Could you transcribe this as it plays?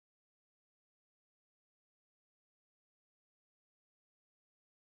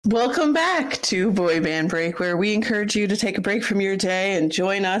Welcome back to Boy Band Break, where we encourage you to take a break from your day and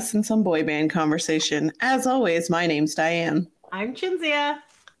join us in some boy band conversation. As always, my name's Diane. I'm Chinzia.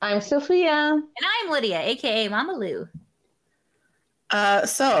 I'm Sophia. And I'm Lydia, aka Mama Lou.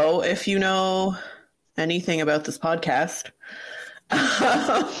 So, if you know anything about this podcast,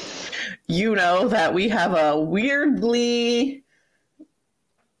 you know that we have a weirdly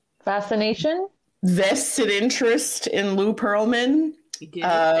fascination, vested interest in Lou Pearlman. We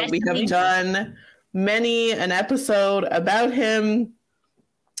have done many an episode about him,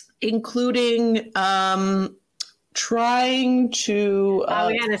 including trying to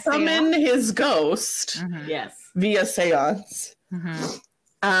summon his ghost via seance.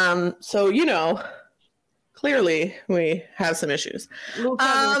 So, you know, clearly we have some issues.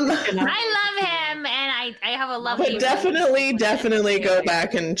 I love him, and I have a love. But definitely go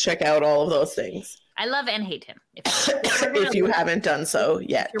back and check out all of those things. I love and hate him. If you haven't done so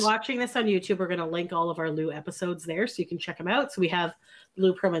yet. If you're watching this on YouTube, we're going to link all of our Lou episodes there so you can check them out. So we have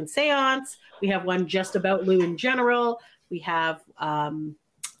Lou Pearlman Seance. We have one just about Lou in general. We have Boy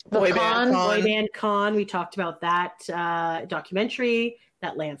Band Con. We talked about that documentary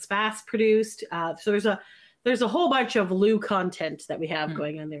that Lance Bass produced. So there's a whole bunch of Lou content that we have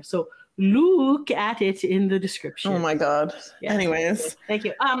going on there. So look at it in the description. Oh my God. Yeah. Anyways. Thank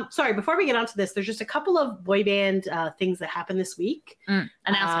you. Sorry, before we get onto this, there's just a couple of boy band things that happened this week.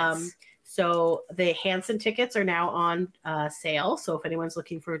 Announcements. So the Hanson tickets are now on sale. So if anyone's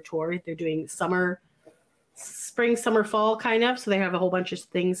looking for a tour, they're doing spring, summer, fall kind of. So they have a whole bunch of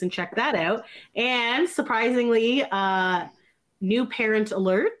things, and check that out. And surprisingly, new parent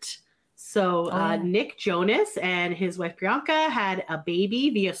alert. So Nick Jonas and his wife Priyanka had a baby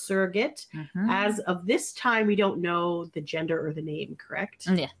via surrogate. As of this time, we don't know the gender or the name, correct?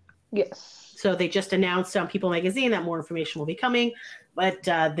 Yeah. Yes. So they just announced on People Magazine that more information will be coming, but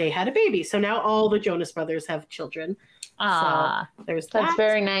they had a baby. So now all the Jonas brothers have children. So there's that. That's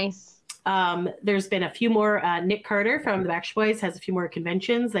very nice. There's been a few more. Nick Carter from the Backstreet Boys has a few more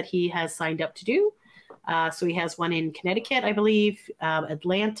conventions that he has signed up to do. So he has one in Connecticut, I believe,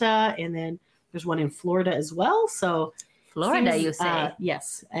 Atlanta, and then there's one in Florida as well. So Florida, you say?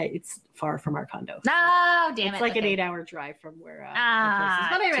 Yes. It's far from our condo. No, damn it. It's like an 8-hour drive from where our place is.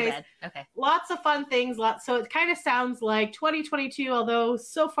 But anyways, okay. Lots of fun things. So it kind of sounds like 2022, although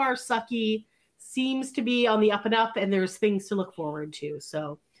so far sucky, seems to be on the up and up, and there's things to look forward to.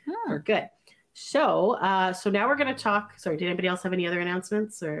 So we're good. So now we're going to talk. Sorry, did anybody else have any other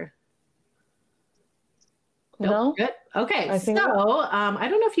announcements or? No. Good. Okay. I don't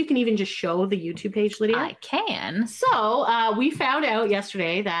know if you can even just show the YouTube page, Lydia. I can. So we found out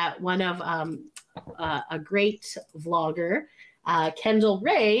yesterday that one of a great vlogger, Kendall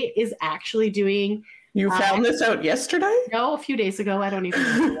Ray, is actually doing. You found this out yesterday? No, a few days ago. I don't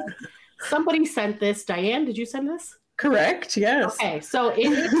even know. Somebody sent this. Diane, did you send this? Correct. Yes. Okay. So it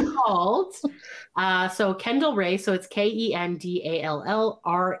is called. So Kendall Ray. So it's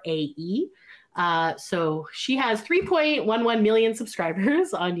KENDALLRAE. So she has 3.11 million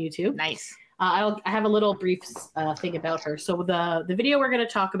subscribers on YouTube. Nice. I have a little brief thing about her. So the video we're going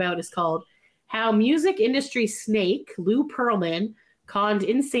to talk about is called How Music Industry Snake Lou Pearlman Conned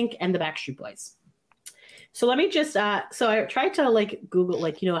NSYNC and the Backstreet Boys. So let me just, so I tried to Google,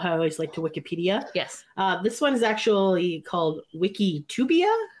 you know how I always like to Wikipedia. Yes. This one is actually called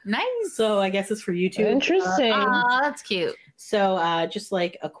Wikitubia. Nice. So I guess it's for YouTube. Interesting. That's cute. So just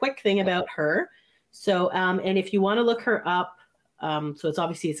like a quick thing about her. So, and if you want to look her up, so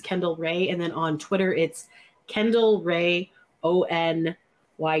it's Kendall Ray. And then on Twitter, it's Kendall Ray ONYT.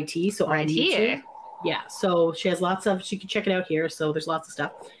 So right on here. YouTube. Yeah. So she has lots of, so you can check it out here. So there's lots of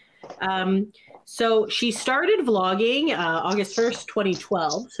stuff. So she started vlogging August 1st,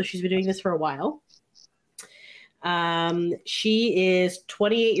 2012. So she's been doing this for a while. She is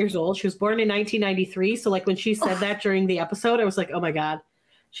 28 years old. She was born in 1993. So when she said that during the episode, I was like, oh my God,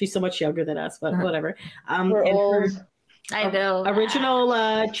 she's so much younger than us, but whatever. We're old. I know.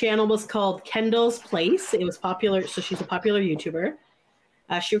 Original channel was called Kendall's Place. It was popular. So she's a popular YouTuber.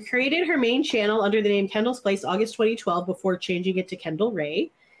 She created her main channel under the name Kendall's Place August 2012 before changing it to Kendall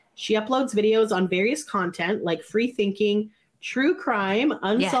Ray. She uploads videos on various content like free thinking, true crime,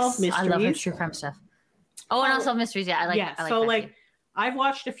 unsolved mysteries. I love her true crime stuff. Oh, and unsolved mysteries. Yeah, I like. Yeah, I've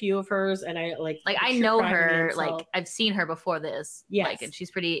watched a few of hers, and I like. I know her. I've seen her before this. Yes, and she's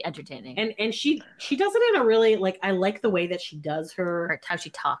pretty entertaining. And she does it in a really I like the way that she does her how she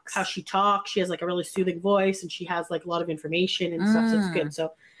talks. She has a really soothing voice, and she has a lot of information and stuff. So it's good.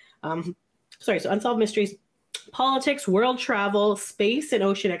 So, so unsolved mysteries, politics, world travel, space and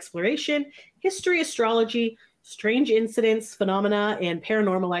ocean exploration, history, astrology, strange incidents, phenomena, and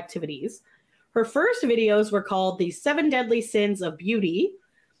paranormal activities. Her first videos were called The 7 Deadly Sins of Beauty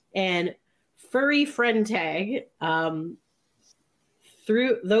and Furry Friend Tag.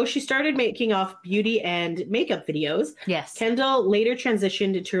 Though she started making off beauty and makeup videos, Yes. Kendall later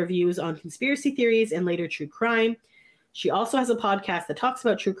transitioned into reviews on conspiracy theories and later true crime. She also has a podcast that talks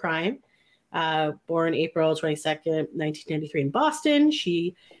about true crime. Born April 22nd, 1993 in Boston.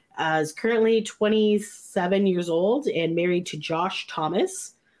 She is currently 27 years old and married to Josh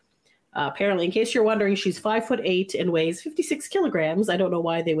Thomas. Apparently, in case you're wondering, she's 5'8" and weighs 56 kilograms. I don't know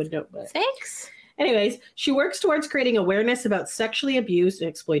why they would know. But... Thanks. Anyways, she works towards creating awareness about sexually abused and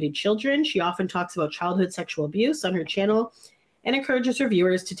exploited children. She often talks about childhood sexual abuse on her channel and encourages her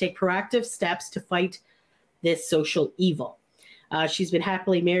viewers to take proactive steps to fight this social evil. She's been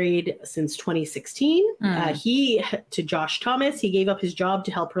happily married since 2016. To Josh Thomas, he gave up his job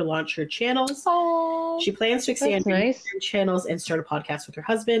to help her launch her channels. Oh. She plans to expand her nice. channels and start a podcast with her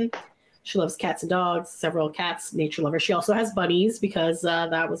husband. She loves cats and dogs, several cats, nature lover. She also has bunnies because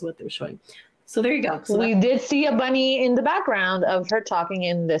that was what they were showing. So there you go. So We did see a bunny in the background of her talking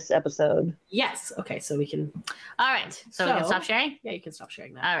in this episode. yes. Okay, so we can. All right. So we can So- stop sharing? Yeah, you can stop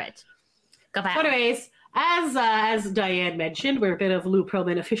sharing that. All right. Go back. So anyways, as Diane mentioned, we're a bit of Lou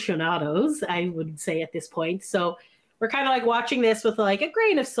Pearlman aficionados, I would say at this point. So we're kind of like watching this with like a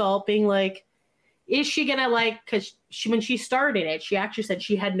grain of salt, being like, is she gonna like? Because when she started it, she actually said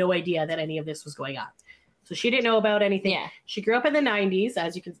she had no idea that any of this was going on. So she didn't know about anything. Yeah. She grew up in the 90s,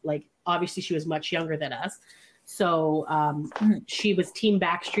 as you can like. Obviously, she was much younger than us. So she was Team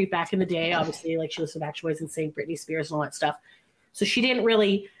Backstreet back in the day. Obviously, like she listened to Backstreet Boys and sang Britney Spears and all that stuff. So she didn't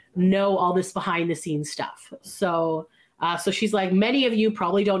really know all this behind the scenes stuff. So she's like, many of you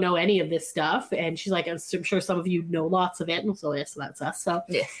probably don't know any of this stuff. And she's like, I'm sure some of you know lots of it. And so yes, that's us. So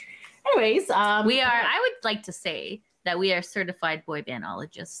Yes. anyways, I would like to say that we are certified boy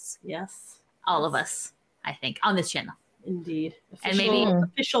bandologists. yes, All of us, I think, on this channel. indeed. And maybe-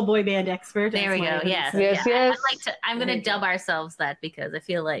 official boy band expert. There as we go. Lauren Yes. said. Yes, yeah. yes. I'm There going you to go. dub ourselves that because I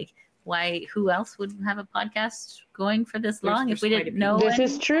feel like who else would have a podcast going for this long if we there's quite didn't a know? few. This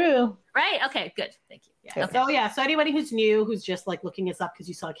is true. Right. Okay. Good. Thank you. Yeah. Okay. So anybody who's new, who's just like looking us up because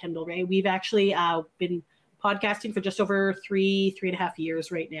you saw Kendall Ray, we've actually been podcasting for just over 3.5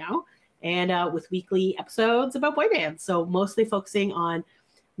 years right now, and with weekly episodes about boy bands. So mostly focusing on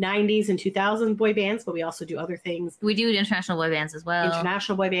 90s and 2000s boy bands, but we also do other things, We do international boy bands as well.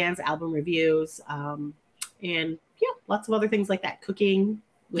 international boy bands, album reviews, and yeah, lots of other things like that. Cooking.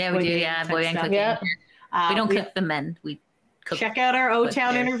 with Yeah, we do. band Yeah, type boy band stuff. cooking. Yeah. We don't cook the men. We cook. Check out our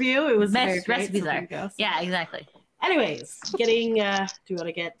O-Town their interview. It was best very great. recipes So there are. you go. So- Yeah, exactly. Anyways, getting. Do you want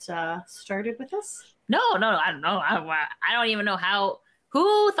to get started with this? No, I don't know. I don't even know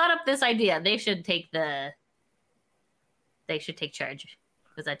who thought up this idea. They should take charge.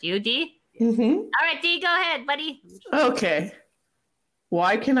 Was that you, D? Mm-hmm. All right, D, go ahead, buddy. Okay.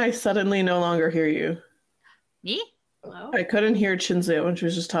 Why can I suddenly no longer hear you? Me? Hello? I couldn't hear Chinzu when she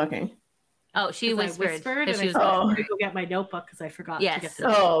was just talking. Oh, she 'Cause I whispered. whispered 'cause and she I was said, Oh. I'm gonna go get my notebook because I forgot to Yes. get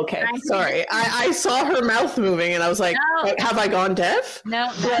the Oh, okay. Sorry. I saw her mouth moving and I was like, No. have I gone deaf?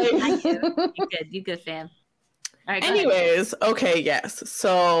 No, Right. not you. You good, fam. All right, go ahead. Anyways, okay, yes.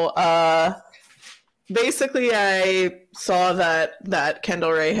 So basically I saw that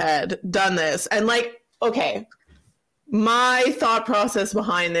Kendall Ray had done this and like, okay, my thought process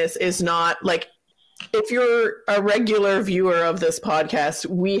behind this is not like, if you're a regular viewer of this podcast,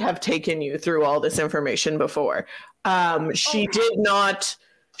 we have taken you through all this information before. She did not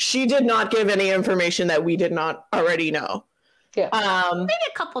give any information that we did not already know. Yeah. Maybe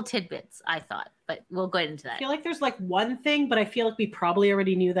a couple tidbits, I thought, but we'll go into I that. feel like there's like one thing, but I feel like we probably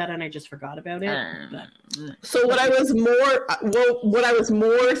already knew that and I just forgot about it. But So what I was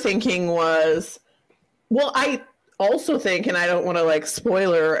more thinking was, well, I also think, and I don't want to like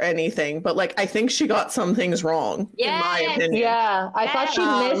spoiler or anything, but like I think she got some things wrong. In my Yes. opinion. Yeah, I thought she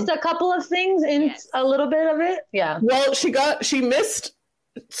Um, missed a couple of things in Yes. a little bit of it. Yeah. Well, she missed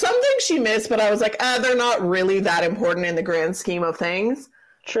something she missed, but I was like, they're not really that important in the grand scheme of things.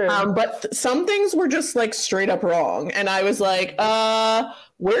 True. But some things were just like straight up wrong, and I was like,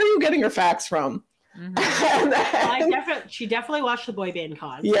 where are you getting your facts from? Mhm. And then- she definitely watched the boy band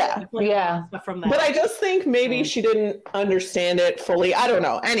con. Yeah. Definitely Yeah. stuff from that. But I just think maybe she didn't understand it fully. I don't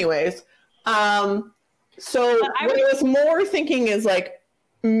know. Anyways, so But I what I was more thinking is like,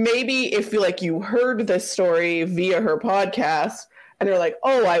 maybe if you heard this story via her podcast and you're like,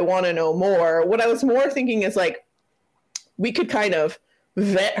 oh, I want to know more. What I was more thinking is like, we could kind of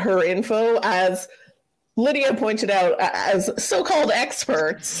vet her info, as Lydia pointed out, as so-called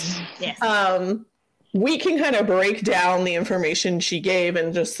experts. Yes. we can kind of break down the information she gave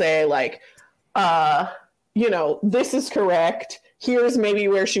and just say like, this is correct. Here's maybe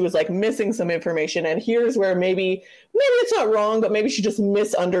where she was like missing some information, and here's where maybe it's not wrong, but maybe she just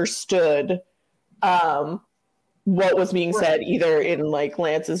misunderstood what was being said, either in like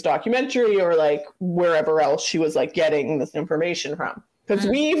Lance's documentary or like wherever else she was like getting this information from. Because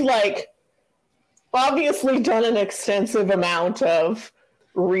we've like obviously done an extensive amount of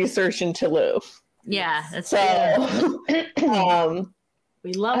research into Lou. Yeah, that's so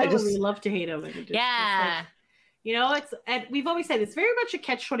we love him and we love to hate him. Yeah. And we've always said it's very much a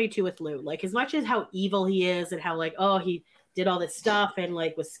catch-22 with Lou. Like, as much as how evil he is and how like, oh, he did all this stuff and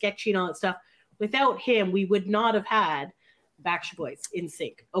like was sketchy and all that stuff. Without him, we would not have had Backstreet Boys,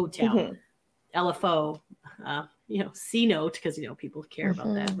 NSYNC, O-Town, LFO, C Note, because people care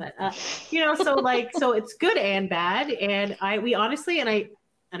about that. But so it's good and bad. And we honestly, and I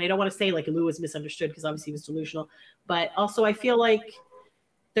don't want to say like Lou was misunderstood because obviously he was delusional, but also I feel like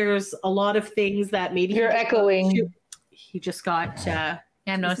there's a lot of things that maybe you're echoing. He just got.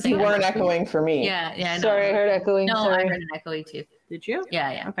 I'm noticing. You weren't echoing for me. Yeah. Sorry, I heard echoing. No, Sorry. I heard an echoing too. Did you?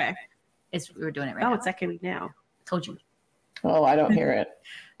 Yeah. Okay. We were doing it right now. Oh, it's echoing now. Told you. Oh, I don't hear it.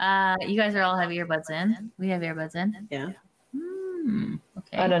 You guys all have earbuds in. We have earbuds in. Yeah.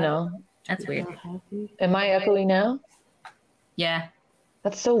 Okay. I don't know. That's weird. Am I echoing now? Yeah.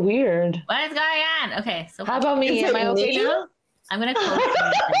 That's so weird. What is going on? Okay. So how about me? Am I okay now? I'm gonna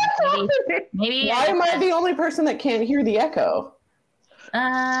close. maybe. Why am I the only person that can't hear the echo?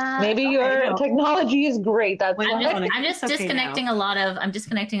 Maybe your technology is great. That's I'm just disconnecting a lot of. I'm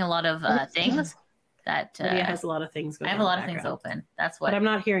disconnecting a lot of things. That Lydia has a lot of things going on. I have a lot of things open. That's what. But I'm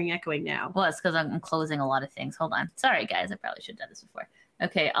not hearing echoing now. Well, it's because I'm closing a lot of things. Hold on. Sorry, guys. I probably should have done this before.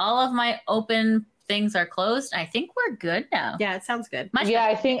 Okay, all of my open things are closed. I think we're good now. Yeah, it sounds good.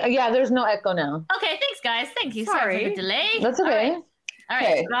 I think. Yeah, there's no echo now. Okay, thanks, guys. Thank you. Sorry for the delay. That's okay. All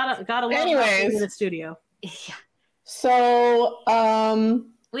right. Got a lot Anyways, in the studio. Yeah. So,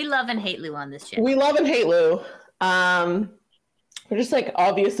 we love and hate Lou on this shit. We love and hate Lou. We're just like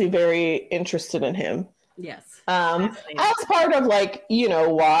obviously very interested in him. Yes. As part of like,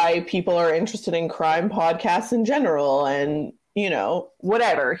 why people are interested in crime podcasts in general and,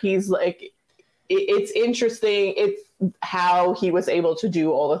 whatever. He's like, it's interesting. It's how he was able to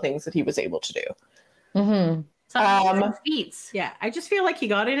do all the things that he was able to do. Mm-hmm. Feats. Yeah. I just feel like he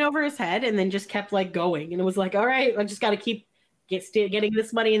got in over his head and then just kept like going. And it was like, all right, I just got to keep getting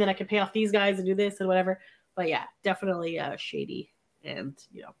this money and then I can pay off these guys and do this and whatever. But yeah, definitely shady. And,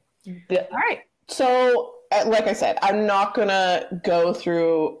 Yeah. All right. So, like I said, I'm not going to go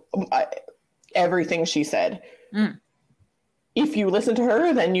through everything she said. If you listen to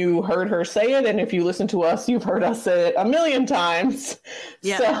her, then you heard her say it. And if you listen to us, you've heard us say it a million times.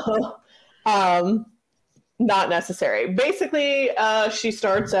 Yeah. So, not necessary. Basically, she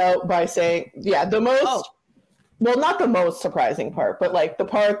starts out by saying, well, not the most surprising part, but like the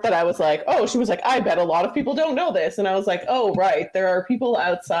part that I was like, oh, she was like, I bet a lot of people don't know this. And I was like, oh, right. There are people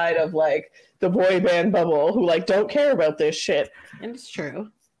outside of like the boy band bubble who like don't care about this shit. And it's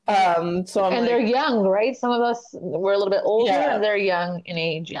true. They're young, right? Some of us were a little bit older and they're young in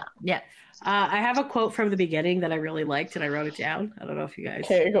age. Yeah. I have a quote from the beginning that I really liked and I wrote it down. I don't know if you guys.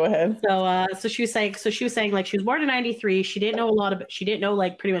 Okay, go ahead. So she was saying like she was born in 93. She didn't know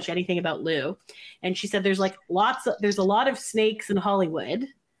like pretty much anything about Lou. And she said there's a lot of snakes in Hollywood.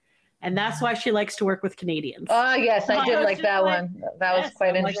 And that's why she likes to work with Canadians. Oh, yes, I did like that one. That was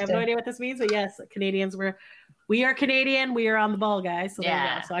quite interesting. I have no idea what this means, but yes, we are Canadian. We are on the ball, guys. So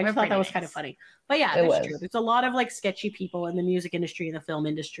yeah, so I just thought that was kind of funny. But yeah, that's true. There's a lot of like sketchy people in the music industry and the film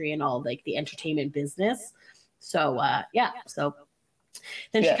industry and all like the entertainment business. So so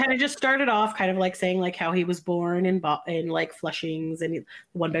then she kind of just started off kind of like saying like how he was born in like Flushings and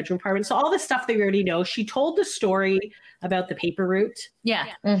one bedroom apartment. So all the stuff that we already know. She told the story about the paper route. Yeah.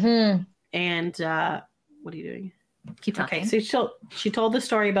 Mm-hmm. And what are you doing? Keep talking. Okay, so she told the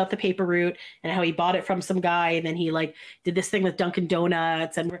story about the paper route and how he bought it from some guy and then he like did this thing with Dunkin'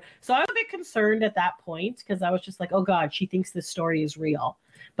 Donuts so I was a bit concerned at that point because I was just like, oh god, she thinks this story is real.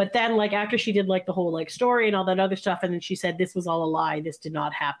 But then like after she did like the whole like story and all that other stuff and then she said this was all a lie, this did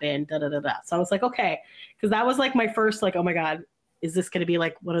not happen, da da da da. So I was like, okay, because that was like my first like, oh my god, is this going to be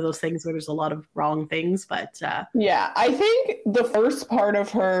like one of those things where there's a lot of wrong things? But yeah, I think the first part of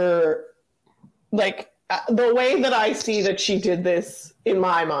her like the way that I see that she did this in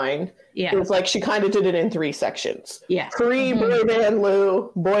my mind is like she kind of did it in 3 sections. Yeah. Pre-boy band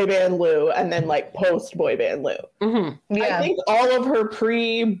Lou, boy band Lou, and then like post-boy band Lou. Mm-hmm. Yeah. I think all of her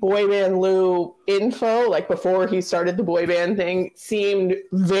pre-boy band Lou info, like before he started the boy band thing, seemed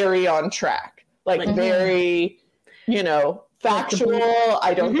very on track. like very, you know, factual.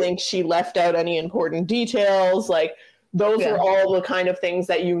 I don't think she left out any important details. Like those are all the kind of things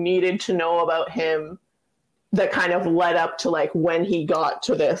that you needed to know about him that kind of led up to like when he got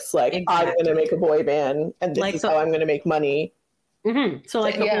to this, like, I'm going to make a boy band and this is how I'm going to make money. So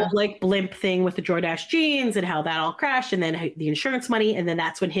like the whole like blimp thing with the Jordache jeans and how that all crashed, and then the insurance money, and then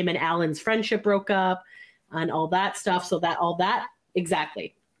that's when him and Alan's friendship broke up and all that stuff. So that all that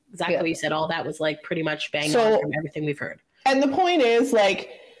exactly what you said, all that was like pretty much bang on from everything we've heard. And the point is, like,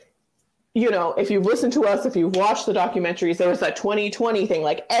 you know, if you've listened to us, if you've watched the documentaries, there was that 2020 thing,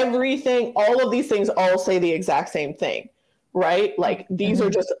 like everything, all of these things all say the exact same thing, right? Like these are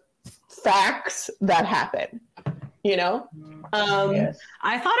just facts that happen. You know,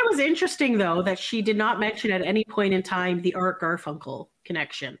 I thought it was interesting though that she did not mention at any point in time the Art Garfunkel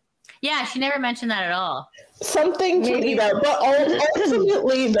connection. Yeah, she never mentioned that at all. Something to be there, but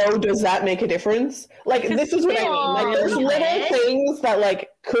ultimately, though, does that make a difference? Like, this is what I mean. Like, there's little things that, like,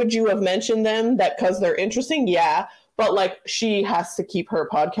 could you have mentioned them that because they're interesting? Yeah, but like, she has to keep her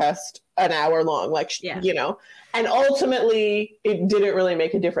podcast an hour long, like, you know. And ultimately, it didn't really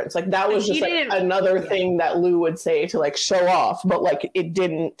make a difference. Like, that was just like another thing that Lou would say to like show off, but like it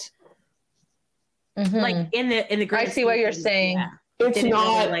didn't. Like in the I see what you're saying. Yeah. It's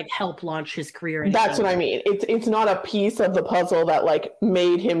not really, like help launch his career. That's what I mean. It's not a piece of the puzzle that like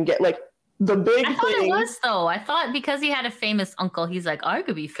made him get like the big I thought thing. it was though. I thought because he had a famous uncle, he's like, I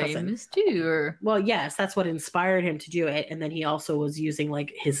could be famous too. Or well, yes, that's what inspired him to do it. And then he also was using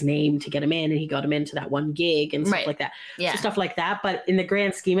like his name to get him in, and he got him into that one gig and stuff like that. Yeah, so stuff like that. But in the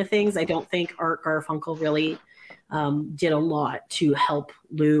grand scheme of things, I don't think Art Garfunkel really did a lot to help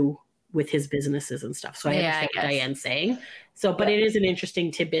Lou with his businesses and stuff. So I understand what Diane's saying. So, but it is an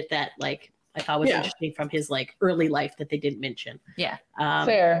interesting tidbit that like I thought was interesting from his like early life that they didn't mention. Yeah.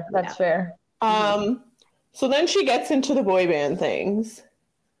 Fair. That's fair. So then she gets into the boy band things.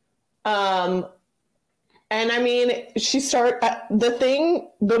 And I mean,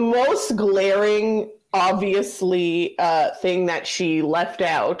 the most glaring, obviously, thing that she left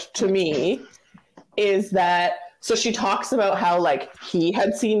out to me is that, so she talks about how like he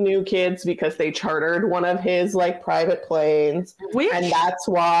had seen New Kids because they chartered one of his like private planes. And that's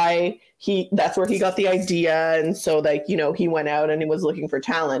why that's where he got the idea. And so like, you know, he went out and he was looking for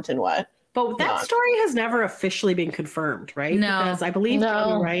talent and what. But that story has never officially been confirmed, right? No. Because I believe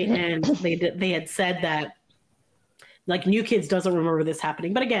Johnny Wright and they had said that like New Kids doesn't remember this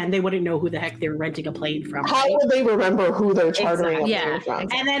happening. But again, they wouldn't know who the heck they were renting a plane from. How would they remember who they're chartering a plane from?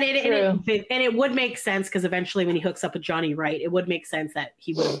 And then it would make sense because eventually when he hooks up with Johnny Wright, it would make sense that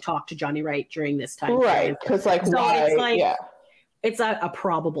he would have talked to Johnny Wright during this time. Right, because like so why? It's like, it's a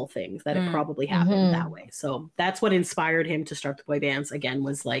probable thing that it probably happened that way. So that's what inspired him to start the boy bands again,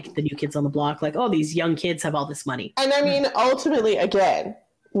 was like the New Kids on the Block, like, oh, these young kids have all this money. And I mean, ultimately, again,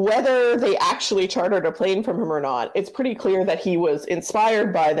 whether they actually chartered a plane from him or not, it's pretty clear that he was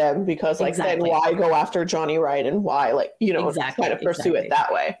inspired by them because like then why go after Johnny Wright and why like, you know, kind of pursue it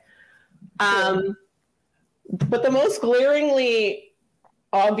that way. But the most glaringly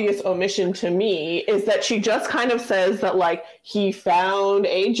obvious omission to me is that she just kind of says that like he found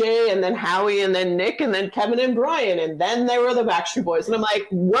AJ and then Howie and then Nick and then Kevin and Brian and then there were the Backstreet Boys, and I'm like,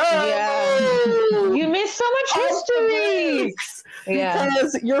 whoa, you missed so much history.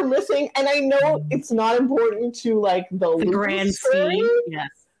 Because you're missing, and I know it's not important to like the grand scheme,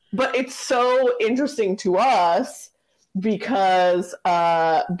 but it's so interesting to us because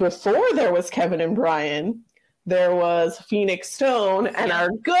before there was Kevin and Brian, there was Phoenix Stone and our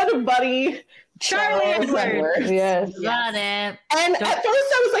good buddy Charlie Edwards. Yes. Got it. And at first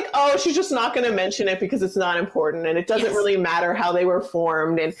I was like, oh, she's just not going to mention it because it's not important and it doesn't really matter how they were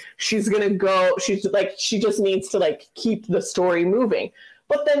formed, and she's going to go, she's like, she just needs to like keep the story moving.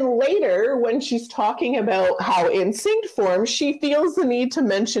 But then later, when she's talking about how NSYNC formed, she feels the need to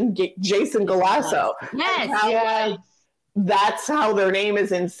mention Jason Galasso. Yes. That's how their name is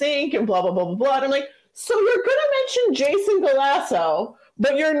NSYNC and blah, blah, blah, blah, blah. And I'm like, so you're going to mention Jason Galasso,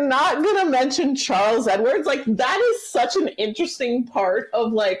 but you're not going to mention Charles Edwards? Like, that is such an interesting part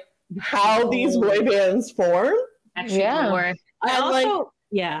of, like, how these boy bands form. Actually, I also,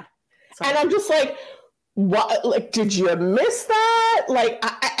 and I'm just like, what? Like, did you miss that? Like,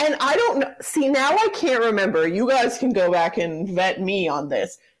 I don't know. See, now I can't remember. You guys can go back and vet me on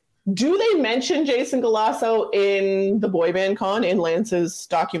this. Do they mention Jason Galasso in the Boy Band Con in Lance's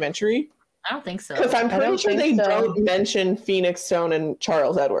documentary? I don't think so. Because I'm pretty sure they don't mention Phoenix Stone and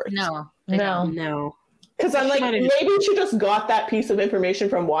Charles Edwards. No. Because I'm like, maybe she just got that piece of information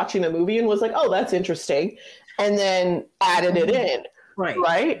from watching the movie and was like, oh, that's interesting, and then added it in.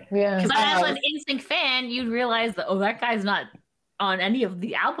 Right? Yeah. But as an NSYNC fan, you'd realize that, that guy's not on any of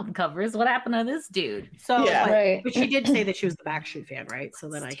the album covers. What happened to this dude? So, Right. but she did say that she was the Backstreet fan, right? So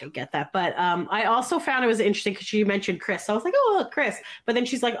then I could get that. But I also found it was interesting because she mentioned Chris. So I was like, oh, look, Chris. But then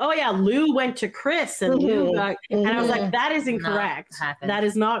she's like, oh yeah, Lou went to Chris and Lou got, and I was like, that is incorrect. That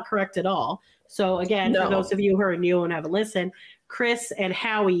is not correct at all. So again, for those of you who are new and haven't listened, Chris and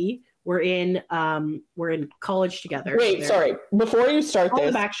Howie were in college together. Wait, sorry. Before you start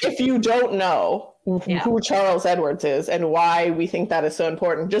this, if you don't know who Charles Edwards is and why we think that is so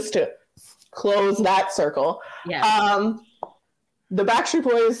important, just to close that circle. Yeah. The Backstreet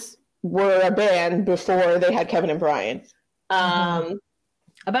Boys were a band before they had Kevin and Brian.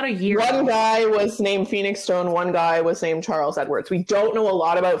 About a year One guy was named Phoenix Stone, one guy was named Charles Edwards. We don't know a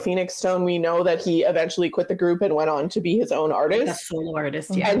lot about Phoenix Stone. We know that he eventually quit the group and went on to be his own artist. Like a solo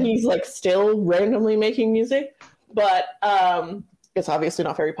artist, yeah. And he's like still randomly making music, but it's obviously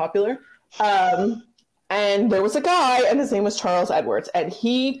not very popular. And there was a guy, and his name was Charles Edwards, and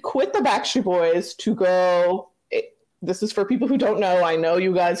he quit the Backstreet Boys to go. This is for people who don't know. I know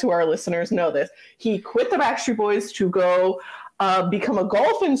you guys who are listeners know this. He quit the Backstreet Boys to go become a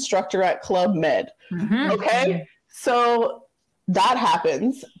golf instructor at Club Med. Okay, so that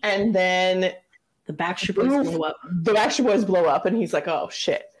happens, and then the Backstreet Boys blow up. The Backstreet Boys blow up, and he's like, "Oh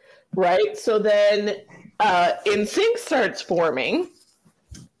shit!" Right? So then, NSYNC starts forming.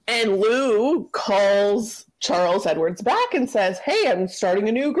 And Lou calls Charles Edwards back and says, hey, I'm starting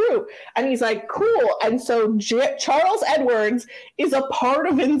a new group. And he's like, cool. And so Charles Edwards is a part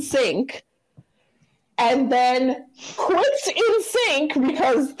of NSYNC and then quits NSYNC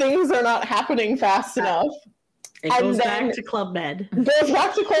because things are not happening fast enough. It goes back to Club Med. Goes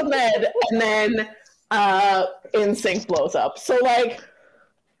back to Club Med, and then NSYNC blows up. So, like,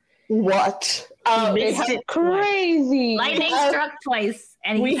 what? It's crazy. Lightning struck twice.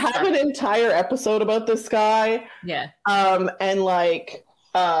 And we have an entire episode about this guy. Yeah. And like,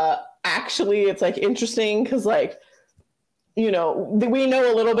 actually, it's like interesting because, like, you know, we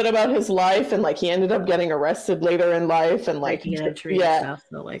know a little bit about his life, and like he ended up getting arrested later in life, and like, stuff,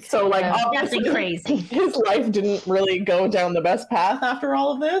 so like, obviously, crazy. His life didn't really go down the best path after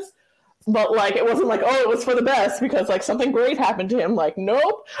all of this. But like, it wasn't like, oh, it was for the best because like something great happened to him. Like,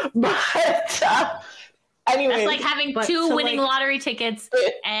 nope. But anyway, it's like having two winning lottery tickets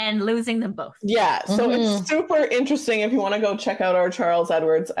and losing them both. Yeah, so it's super interesting if you want to go check out our Charles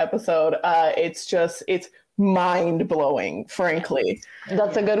Edwards episode. It's mind blowing, frankly.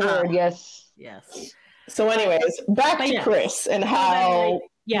 That's a good word. Yes. So, anyways, back to Chris and how.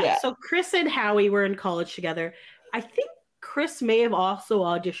 So Chris and Howie were in college together. I think Chris may have also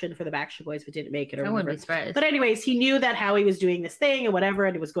auditioned for the Backstreet Boys, but didn't make it. I wouldn't be surprised. But anyways, he knew that Howie was doing this thing and whatever,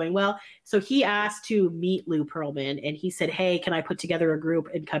 and it was going well. So he asked to meet Lou Pearlman, and he said, hey, can I put together a group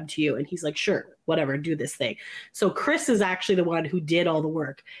and come to you? And he's like, sure, whatever, do this thing. So Chris is actually the one who did all the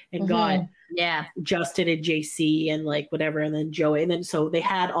work and got Justin and JC and like whatever, and then Joey. And then so they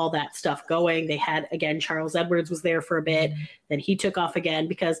had all that stuff going. They had, again, Charles Edwards was there for a bit. Then he took off again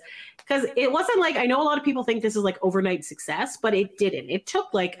because it wasn't like, I know a lot of people think this is like overnight success, but it didn't. It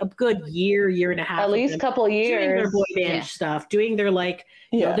took like a good year and a half. At least a couple years. Doing their boy band stuff, doing their like,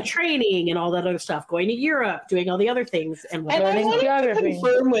 you know, the training and all that other stuff, going to Europe, doing all the other things. And I wanted to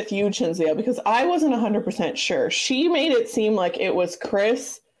confirm with you, Chinzia, because I wasn't 100% sure. She made it seem like it was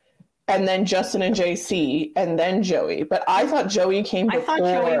Chris and then Justin and JC and then Joey. But I thought Joey came before. I thought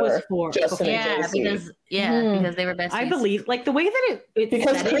Joey was for Justin and JC. Because they were besties. I believe, like, the way that it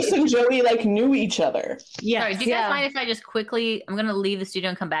because Chris and Joey like knew each other. Yeah. Sorry, do you guys mind if I just quickly? I'm gonna leave the studio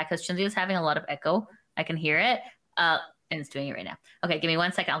and come back because Chinzia is having a lot of echo. I can hear it, and it's doing it right now. Okay, give me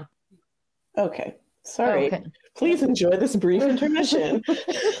 1 second. Okay, sorry. Okay. Please enjoy this brief intermission.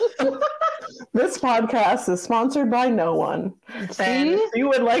 This podcast is sponsored by no one. And if you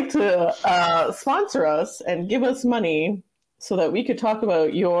would like to sponsor us and give us money so that we could talk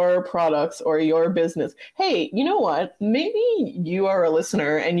about your products or your business. Hey, you know what? Maybe you are a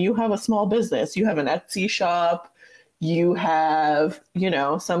listener and you have a small business. You have an Etsy shop. You have, you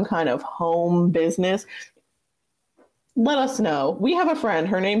know, some kind of home business. Let us know. We have a friend.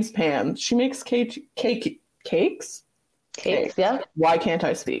 Her name's Pam. She makes cakes. Cakes, yeah. Why can't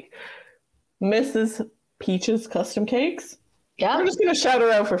I speak? Mrs. Peach's Custom Cakes. Yeah. We're just going to shout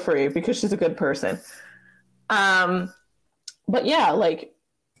her out for free because she's a good person. But yeah, like.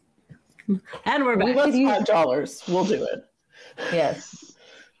 And we're back. $5. We'll do it. Yes.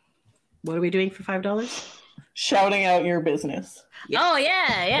 What are we doing for $5? Shouting out your business. Oh,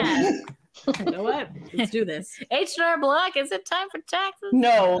 yeah. You know what? Let's do this. H&R Block, is it time for taxes?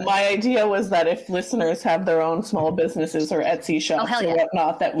 No, my idea was that if listeners have their own small businesses or Etsy shops hell or yeah.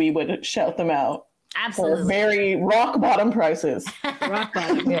 whatnot, that we would shout them out for Absolutely. very rock bottom prices. Rock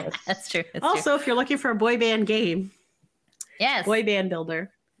bottom. Yes. That's true. That's Also, if you're looking for a boy band game, true. Yes. Boy Band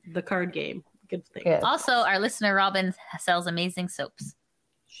Builder, the card game, good thing. Yes. Also, our listener Robin sells amazing soaps.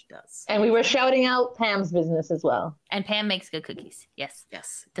 She does. And we were shouting out Pam's business as well. And Pam makes good cookies. Yes.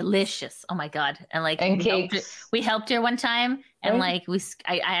 Yes. Delicious. Oh my God. And like And we helped her one time and Right. like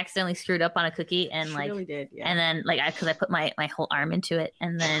I accidentally screwed up on a cookie and She like really did. Yeah. and then like because I put my whole arm into it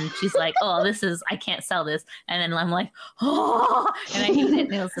and then she's like, oh, I can't sell this. And then I'm like, oh, and I hate it.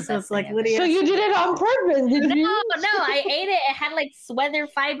 And it was the So best it's like thing ever. Lydia. So you did it on purpose, did No, you? I ate it. It had like sweater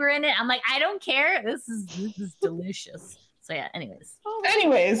fiber in it. I'm like, I don't care. This is delicious. So yeah, anyways.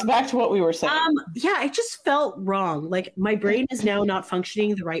 Anyways, back to what we were saying. Yeah, it just felt wrong. Like my brain is now not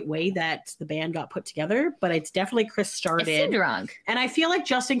functioning the right way that the band got put together, but it's definitely Chris It started. seemed wrong. And I feel like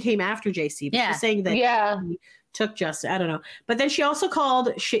Justin came after JC. But Yeah. she's saying that Yeah. he took Justin. I don't know. But then she also called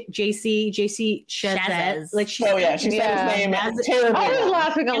JC Shazaz. Shazaz. Like she Oh yeah, she said Yeah. his name Shaz- terribly. I was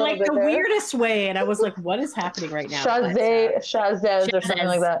laughing a in little like bit the there. weirdest way. And I was like, what is happening right now? But, Shazaz or something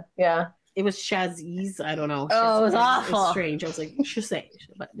like that. Yeah. it was Shaziz. I don't know. Oh, it was It awful. was strange. I was like, Shazay.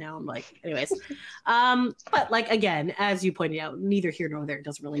 But now I'm like, anyways. But like again, as you pointed out, neither here nor there. It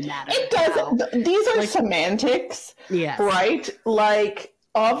doesn't really matter. It doesn't. These are Like- semantics, Yeah. right? Like,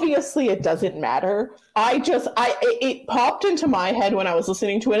 obviously, it doesn't matter. It popped into my head when I was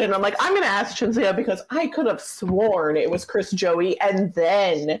listening to it, and I'm like, I'm going to ask Chinzia because I could have sworn it was Chris, Joey, and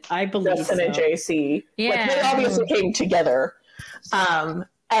then I believe Justin so. and JC. Like, Yeah. they obviously came together,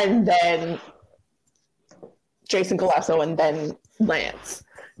 and then Jason Galasso, and then Lance.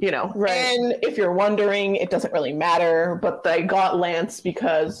 Right. And if you're wondering, it doesn't really matter, but they got Lance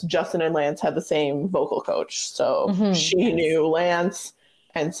because Justin and Lance had the same vocal coach. So Mhm. she knew Lance,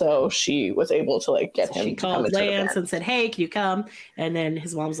 and so she was able to like get him She to come called into the Lance band. and said, "Hey, can you come?" And then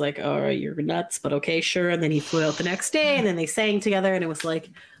his mom's like, "Oh, you're nuts, but okay, sure." And then he flew out the next day, and then they sang together, and it was like,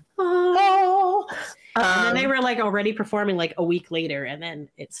 oh. Oh. And then they were like already performing like a week later, and then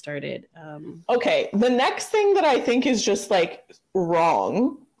it started. Okay, the next thing that I think is just like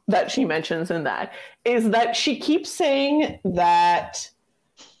wrong that she mentions in that is that she keeps saying that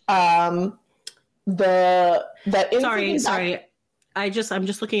Sorry. I'm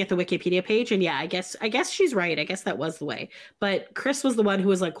just looking at the Wikipedia page, and yeah, I guess she's right. I guess that was the way. But Chris was the one who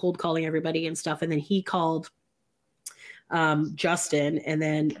was like cold calling everybody and stuff, and then he called Justin, and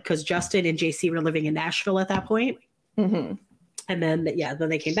then because Justin and JC were living in Nashville at that point, Mhm. and then then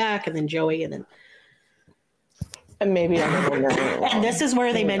they came back, and then Joey, and then And maybe I'm wondering. and this is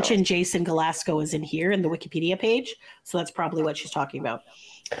where they Who knows? mention Jason Galasco is in here in the Wikipedia page, so that's probably what she's talking about.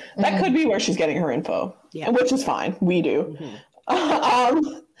 That could be where she's getting her info, Yeah. which is fine. We do.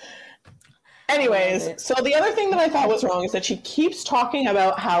 Mhm. Anyways, so the other thing that I thought was wrong is that she keeps talking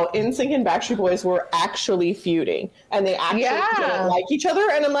about how NSYNC and Backstreet Boys were actually feuding and they actually Yeah. didn't like each other.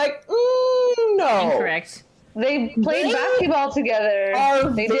 And I'm like, no. Incorrect. They played They basketball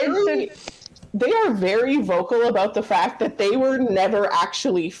together. They They are very vocal about the fact that they were never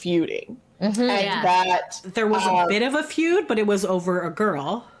actually feuding. Mhm. And Yeah. that There was a bit of a feud, but it was over a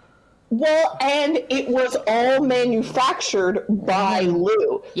girl. well, and it was all manufactured by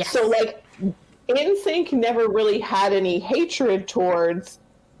Lou. Yes. So like NSYNC never really had any hatred towards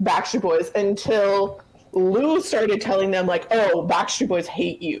Backstreet Boys until Lou started telling them like, "Oh, Backstreet Boys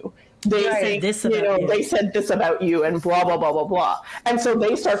hate you. They Right. think This about you." they said this about you and blah blah blah blah blah." And so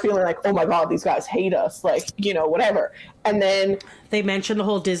they start feeling like, "Oh my god, these guys hate us." Like, whatever. And then They mentioned the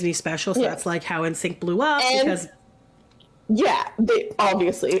whole Disney special, so Yeah. that's like how NSYNC blew up And- because yeah, they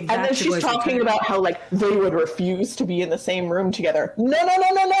obviously. And then Backstreet she's Boys talking returned. about how like they would refuse to be in the same room together. No.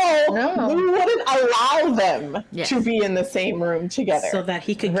 No. We wouldn't allow them Yes. to be in the same room together. so that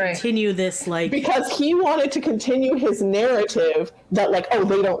he could Right. continue this like Because he wanted to continue his narrative that like, oh,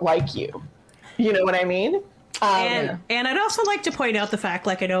 they don't like you. You know what I mean? and I'd also like to point out the fact,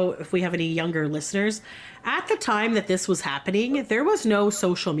 like I know if we have any younger listeners, at the time that this was happening, there was no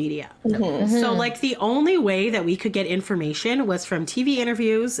social media. So like the only way that we could get information was from TV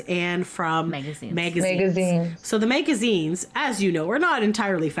interviews and from Magazines. Magazines. So the magazines, as you know, are not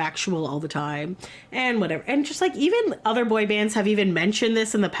entirely factual all the time and whatever. And just like even other boy bands have even mentioned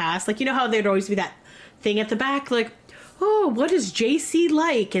this in the past. Like, you know how there'd always be that thing at the back, like, oh, what is JC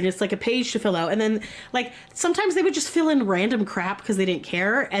like? And it's like a page to fill out. And then like sometimes they would just fill in random crap because they didn't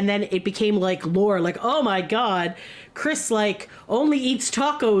care. And then it became like lore, like, oh my God, Chris like only eats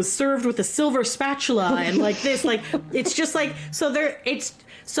tacos served with a silver spatula and like this, like it's just like so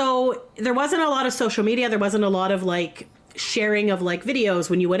So there wasn't a lot of social media. There wasn't a lot of like sharing of like videos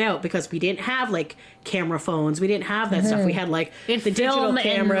when you went out because we didn't have like camera phones. We didn't have that stuff. We had like the digital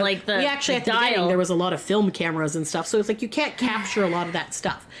camera. And, like, we actually at the beginning there was a lot of film cameras and stuff. So it's like you can't capture a lot of that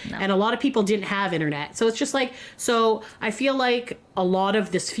stuff. No. And a lot of people didn't have internet. So it's just like, so I feel like a lot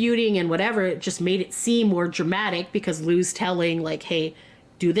of this feuding and whatever, it just made it seem more dramatic because Lou's telling like, hey,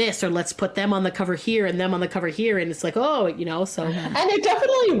 do this, or let's put them on the cover here and them on the cover here. And it's like, oh, you know, so. And it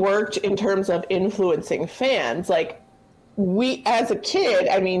definitely worked in terms of influencing fans. Like, we, as a kid,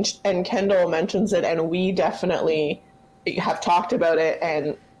 I mean, and Kendall mentions it, and we definitely have talked about it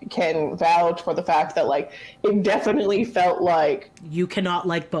and can vouch for the fact that, like, it definitely felt like you cannot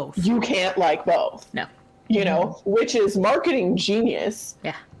like both. You can't like both. No. You know, which is marketing genius.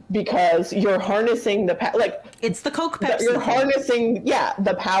 Yeah. Because you're harnessing the it's the Coke Pepsi. You're harnessing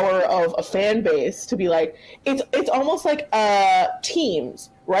the power of a fan base to be like it's almost like teams,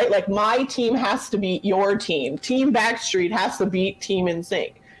 right? Like my team has to beat your team. Team Backstreet has to beat Team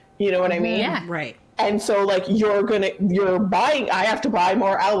NSYNC. You know what I mean? Yeah, right. And so like you're buying. I have to buy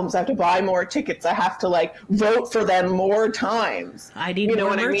more albums. I have to buy more tickets. I have to like vote for them more times. I need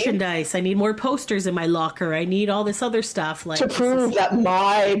more merchandise. I need more posters in my locker. I need all this other stuff like to prove that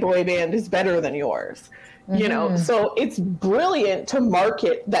my boy band is better than yours. You know, so it's brilliant to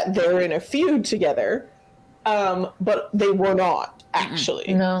market that they're in a feud together, but they were not actually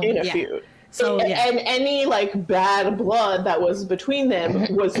in a feud. So and any like bad blood that was between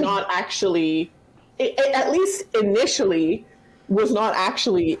them was not actually. It, at least initially, was not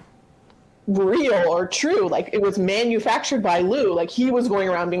actually real or true. Like it was manufactured by Lou. Like he was going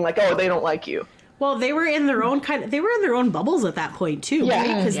around being like, "Oh, they don't like you." Well, they were in their own bubbles at that point too.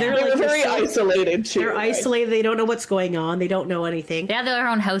 Yeah, because they're like, very isolated too. They're isolated. They don't know what's going on. They don't know anything. They have their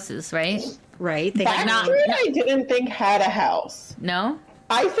own houses, right? Right. Backstreet, I didn't think had a house. No.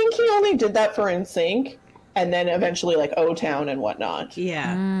 I think he only did that for NSYNC. And then eventually, like, O-Town and whatnot.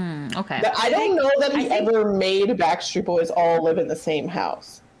 Yeah. Okay. But I don't know that he ever made Backstreet Boys all live in the same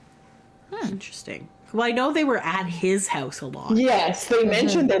house. Interesting. Well, I know they were at his house a lot. Yes, they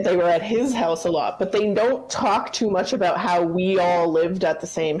mentioned that they were at his house a lot, but they don't talk too much about how we all lived at the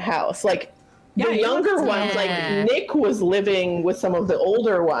same house. Like, the younger ones, like, Nick was living with some of the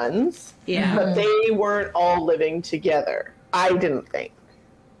older ones. Yeah. But they weren't all living together. I didn't think.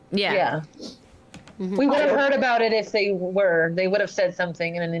 Yeah. We would have heard about it if they were. They would have said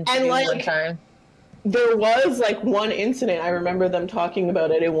something in an interview one time. There was like one incident, I remember them talking about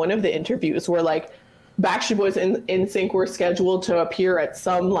it in one of the interviews where like Backstreet Boys and NSYNC were scheduled to appear at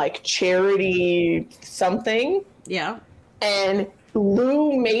some like charity something. Yeah. And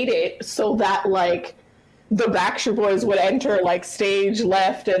Lou made it so that like the Backstreet Boys would enter like stage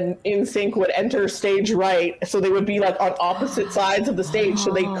left and NSYNC would enter stage right. So they would be like on opposite sides of the stage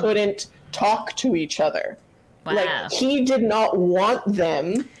so they couldn't talk to each other. Wow. Like he did not want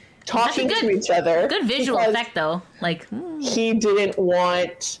them talking to each other. Good visual effect though. Like he didn't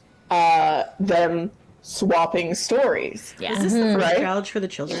want them swapping stories. Yeah. Is this the first Challenge for the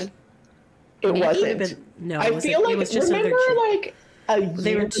Children? It wasn't. No, I feel like it was just remember like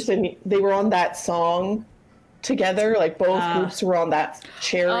they were on that song together. Like both groups were on that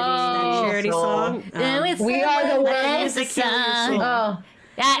charity song. We Are the World. Oh.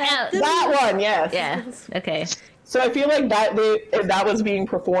 That one, yes. Yeah. Okay. So I feel like that was being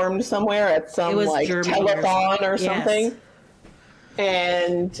performed somewhere at some like telethon or something.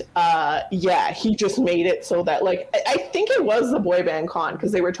 And he just made it so that like I think it was the boy band con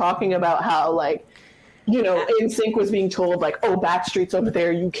because they were talking about how like NSYNC was being told like, oh, Backstreet's over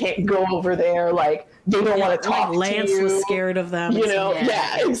there, you can't go over there, like they don't want to talk to you. Lance was scared of them.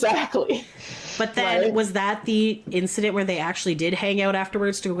 Yeah, exactly. But then, was that the incident where they actually did hang out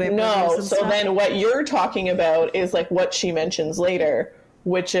afterwards to go? No. So then, what you're talking about is like what she mentions later,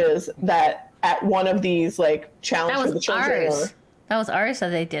 which is that at one of these like challenges for the children. That was ours that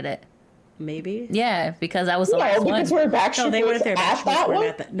they did it. Maybe. Yeah, because I was the last one. Because we're Backstreet they weren't there. At that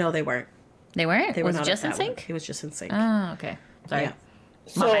one. No, they weren't. They weren't. They were not just NSYNC. It was just NSYNC. Oh, okay. Sorry. Yeah.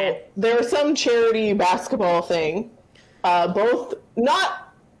 So there was some charity basketball thing. Both not.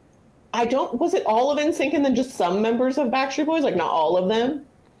 Was it all of NSYNC and then just some members of Backstreet Boys? Like, not all of them?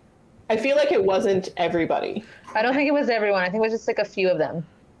 I feel like it wasn't everybody. I don't think it was everyone. I think it was just like a few of them.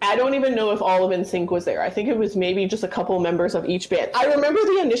 I don't even know if all of NSYNC was there. I think it was maybe just a couple members of each band. I remember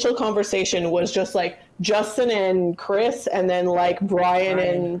the initial conversation was just like Justin and Chris and then like Brian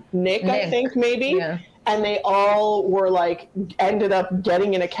and Nick, I think maybe. Yeah. And they all were like, ended up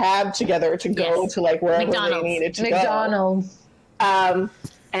getting in a cab together to go to like wherever they needed to go.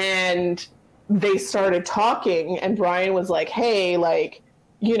 And they started talking and Brian was like, hey, like,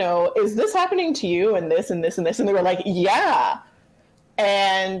 you know, is this happening to you and this and this and this? And they were like, yeah.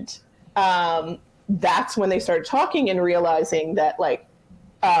 And that's when they started talking and realizing that, like,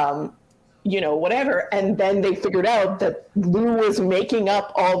 you know, whatever. And then they figured out that Lou was making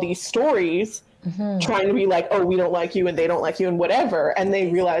up all these stories, trying to be like, oh, we don't like you and they don't like you and whatever. And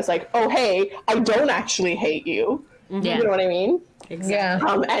they realized, like, oh, hey, I don't actually hate you. Yeah. You know what I mean? Exactly.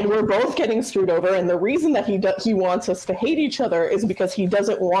 Yeah. And we're both getting screwed over. And the reason that he wants us to hate each other is because he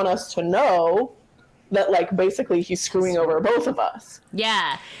doesn't want us to know that, like, basically he's screwing over both of us.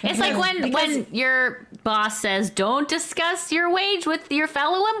 Yeah. It's like when your boss says, don't discuss your wage with your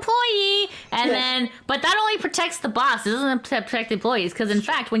fellow employee. And then, but that only protects the boss. It doesn't protect the employees. Because, in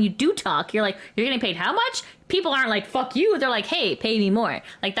fact, when you do talk, you're like, you're getting paid how much? People aren't like, fuck you. They're like, hey, pay me more.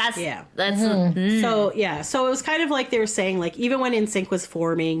 Like, that's... So, yeah. So it was kind of like they were saying, like, even when NSYNC was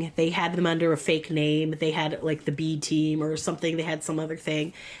forming, they had them under a fake name. They had, like, the B team or something. They had some other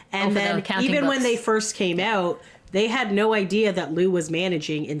thing. And then even when they first came out, they had no idea that Lou was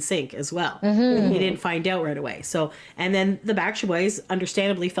managing NSYNC as well. He didn't find out right away. So, and then the Backstreet Boys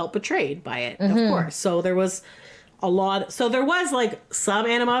understandably felt betrayed by it, of course. So there was a lot. So there was, like, some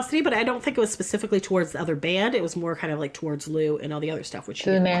animosity, but I don't think it was specifically towards the other band. It was more kind of like towards Lou and all the other stuff, which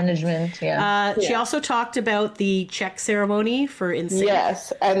The management, She also talked about the check ceremony for NSYNC.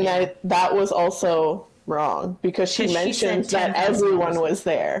 Yes, and that was also wrong because she mentioned that everyone was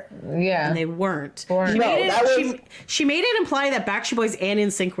there. Yeah. And they weren't. She made it imply that Backstreet Boys and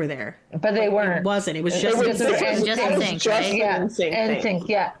NSYNC were there. But they weren't. It wasn't. It was just NSYNC, right? Yeah. NSYNC,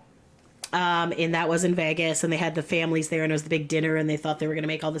 yeah. And that was in Vegas, and they had the families there, and it was the big dinner, and they thought they were going to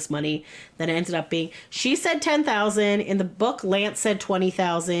make all this money. Then it ended up being, she said 10,000 in the book. Lance said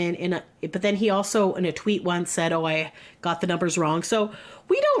 20,000 but then he also in a tweet once said, "Oh, I got the numbers wrong." So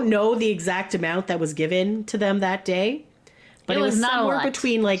we don't know the exact amount that was given to them that day, but it was somewhere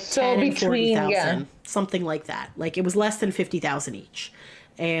between like 10 and 40,000, something like that. Like it was less than 50,000 each.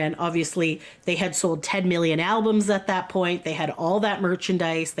 And obviously, they had sold 10 million albums at that point. They had all that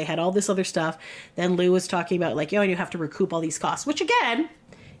merchandise. They had all this other stuff. Then Lou was talking about, like, and you have to recoup all these costs, which, again,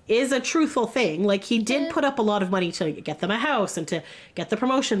 is a truthful thing. Like, he did put up a lot of money to get them a house and to get the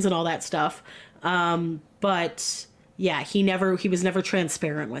promotions and all that stuff. But... yeah, he was never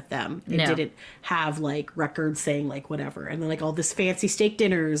transparent with them. It didn't have, like, records saying, like, whatever. And then, like, all this fancy steak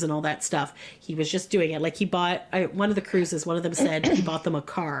dinners and all that stuff. He was just doing it. Like, he bought, one of the cruises, one of them said he bought them a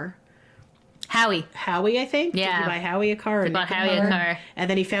car. Howie, I think? Yeah. Did he buy Howie a car? He bought Howie a car. And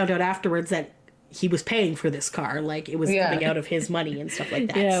then he found out afterwards that he was paying for this car. Like, it was coming out of his money and stuff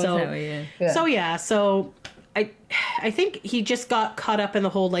like that. So I think he just got caught up in the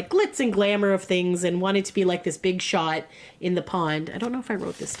whole, like, glitz and glamour of things and wanted to be like this big shot in the pond. I don't know if I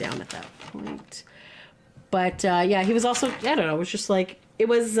wrote this down at that point. But, he was also, I don't know, it was just like, it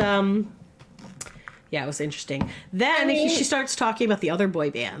was, it was interesting. Then she starts talking about the other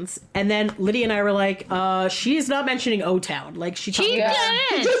boy bands. And then Lydia and I were like, she is not mentioning O-Town. Like, she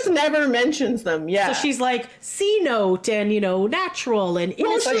just never mentions them, So she's like, C-Note and, Natural and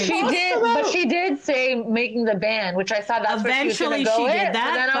Innocent. But she did say making the band, which I thought that's eventually what she was did with. that.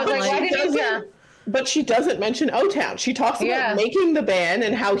 And then I was like, why did you But she doesn't mention O-Town. She talks about making the band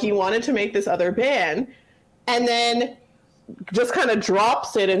and how he wanted to make this other band. And then just kind of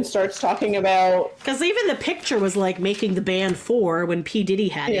drops it and starts talking about... because even the picture was like making the band for when P. Diddy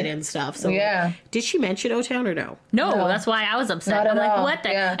had it and stuff. So did she mention O-Town or no? No, that's why I was upset. I'm like, what the...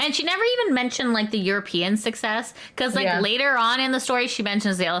 And she never even mentioned, like, the European success. Because, like, later on in the story, she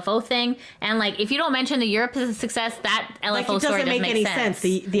mentions the LFO thing. And, like, if you don't mention the European success, that LFO story doesn't make any sense.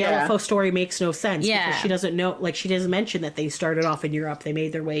 The LFO story makes no sense. Because she doesn't know... like, she doesn't mention that they started off in Europe. They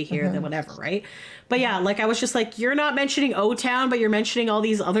made their way here, then whatever, right? But yeah, like, I was just like, you're not mentioning O-Town, but you're mentioning all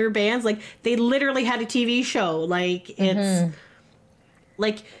these other bands. Like, they literally had a TV show. Like, it's...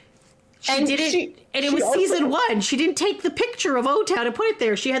 like, she did it... and it was also, season 1. She didn't take the picture of O-Town and put it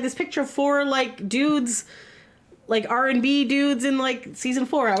there. She had this picture of 4, like, dudes... like, R&B dudes in, like, season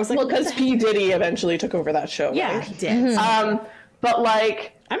 4. I was like... well, because P. Diddy eventually took over that show, right? He did. But,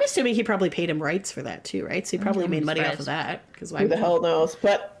 like... I'm assuming he probably paid him rights for that, too, right? So he probably made money off of that. Who the hell knows?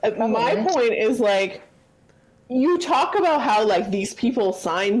 But my point is, like, you talk about how, like, these people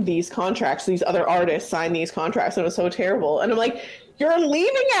signed these contracts, these other artists signed these contracts, and it was so terrible. And I'm like, you're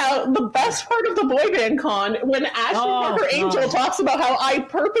leaving out the best part of the boy band con when Ashley Parker Angel talks about how I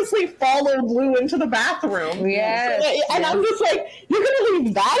purposely followed Lou into the bathroom. Yes. And I'm just like, you're going to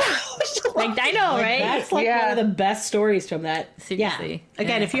leave that out? Like, I know, right? That's like one of the best stories from that. Seriously. Yeah.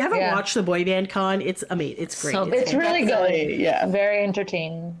 Again, if you haven't watched the boy band con, it's amazing. It's great. So it's really good. Yeah. Very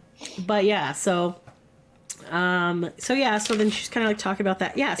entertaining. But yeah, so So yeah, so then she's kind of like talking about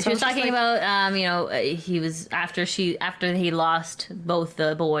that. Yeah, so She was talking about, he was after he lost both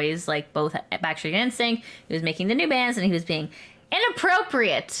the boys, like both Backstreet and NSYNC. He was making the new bands, and he was being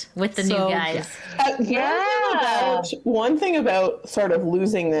inappropriate with the new guys. One thing about sort of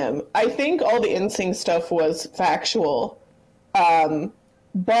losing them, I think all the NSYNC stuff was factual,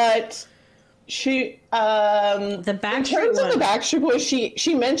 but she the Backstreet in terms of the Backstreet Boys,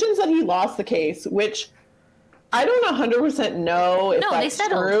 she mentions that he lost the case, which I don't 100% know if that's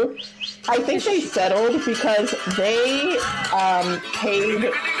true. I think they settled because they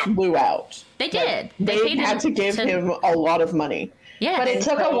paid Lou out. They did. They had to give him a lot of money. Yeah, but it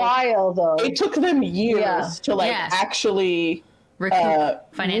took a while, though. It took them years to actually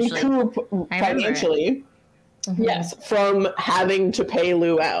recoup financially. Mm-hmm. Yes, from having to pay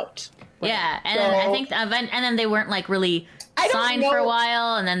Lou out. Yeah, and then I think, and then they weren't like really signed for a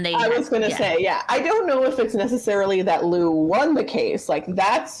while, and then they. I was going to say, I don't know if it's necessarily that Lou won the case. Like,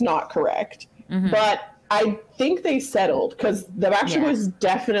 that's not correct. Mm-hmm. But I think they settled because the Backstreet Boys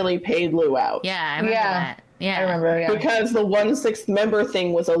definitely paid Lou out. Yeah, I remember that. Yeah, I remember. Yeah, because the 1/6 member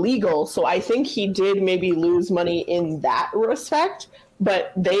thing was illegal, so I think he did maybe lose money in that respect.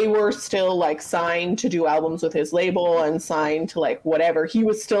 But they were still like signed to do albums with his label and signed to like whatever. He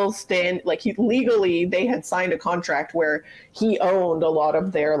was still legally they had signed a contract where he owned a lot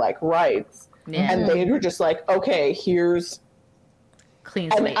of their like rights, and they were just like, okay, here's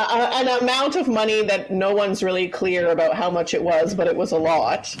clean an amount of money that no one's really clear about how much it was, but it was a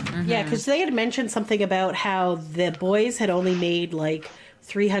lot. Mm-hmm. Yeah, because they had mentioned something about how the boys had only made like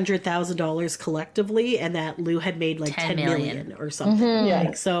 $300,000 collectively, and that Lou had made like 10 million or something. Mm-hmm. Yeah.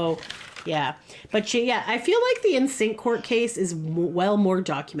 Like, so, yeah. But I feel like the NSYNC court case is well more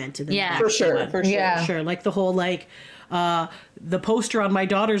documented than for sure. Sure. Like the whole the poster on my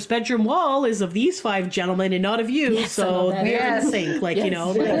daughter's bedroom wall is of these 5 gentlemen and not of you. Yes, so they're in sync. Like, which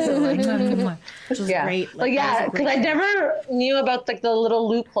was great. Like, because I never knew about like the little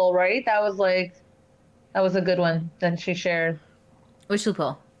loophole, right? That was a good one that she shared. Which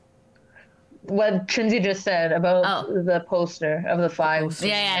loophole? What Trinzy just said about the poster of the 5.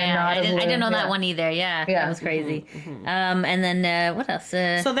 Yeah. I didn't know that one either. Yeah, that was crazy. Mm-hmm. And then what else?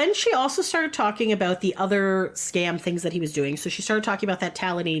 So then she also started talking about the other scam things that he was doing. So she started talking about that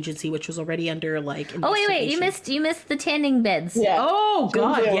talent agency, which was already under like. Oh wait! You missed the tanning beds. Yeah. Oh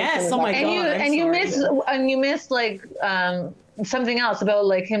God! Yes. Oh my God! And you missed like something else about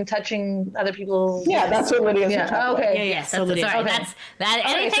like him touching other people's. Yeah, that's what Lydia's talking about. Okay. Yeah. So Lydia. Sorry, that's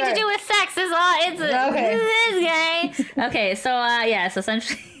anything to do with sex is all. It's this guy. Okay, so so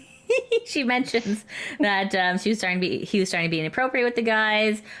essentially. She mentions that he was starting to be inappropriate with the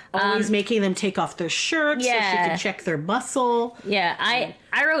guys. Always making them take off their shirts so she could check their muscle. Yeah, I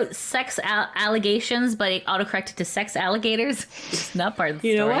wrote sex allegations, but it autocorrected to sex alligators. It's not part of the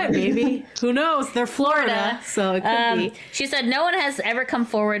story. You know what? Maybe. Who knows? They're Florida, so it could be. She said no one has ever come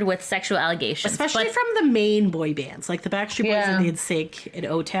forward with sexual allegations. Especially from the main boy bands, like the Backstreet Boys and the NSYNC and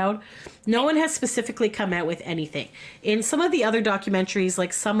O-Town. No one has specifically come out with anything. In some of the other documentaries,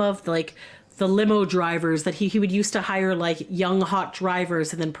 like some of like the limo drivers that he would used to hire like young hot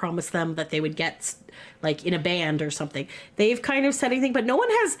drivers and then promise them that they would get like in a band or something. They've kind of said anything, but no one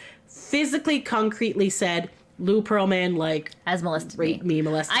has physically concretely said Lou Pearlman like has molested me.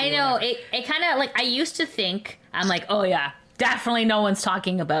 Molested I know it kind of like I used to think I'm like, oh yeah, definitely no one's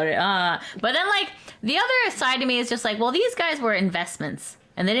talking about it. But then like the other side of me is just like, well, these guys were investments.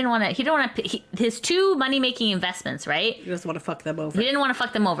 And they didn't want to. He didn't want to. His 2 money-making investments, right? He doesn't want to fuck them over. He didn't want to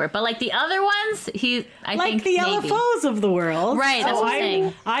fuck them over. But like the other ones, I think the LFOs of the world, right? That's what I'm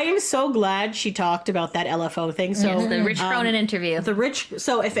saying. I am so glad she talked about that LFO thing. So the Rich Cronin interview.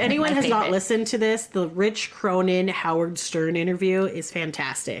 So if anyone has not listened to this, the Rich Cronin Howard Stern interview is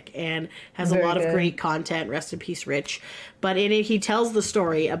fantastic and has a lot of great content. Rest in peace, Rich. But in it, he tells the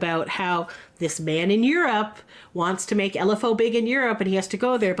story about how this man in Europe wants to make LFO big in Europe, and he has to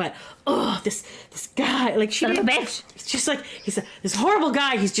go there. But this guy, like she, bitch. It's just like this horrible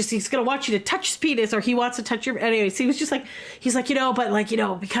guy. He's gonna want you to touch his penis, or he wants to touch your. Anyways, he was just like he's like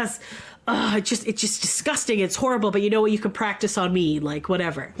because. It's just disgusting. It's horrible, but you know what? You can practice on me, like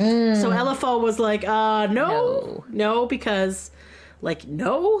whatever. So LFO was like, no, because like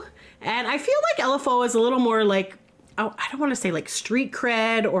no, and I feel like LFO is a little more like. Oh, I don't want to say like street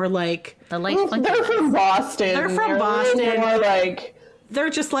cred or like the light. They're from Boston. They're from Boston. More like they're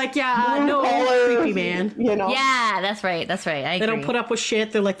just like no creepy man. You know. Yeah, that's right. I agree. They don't put up with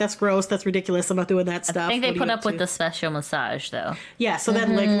shit. They're like that's gross. That's ridiculous. I'm not doing that stuff. I think they put up with the special massage though. Yeah. So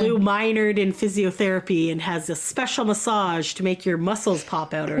then like Lou minored in physiotherapy and has a special massage to make your muscles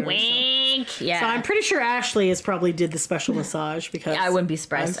pop out or something. think, yeah. So I'm pretty sure Ashley has probably did the special massage because I wouldn't be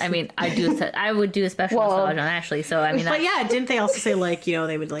surprised. I mean, I would do a special massage on Ashley. So I mean, but yeah, didn't they also say like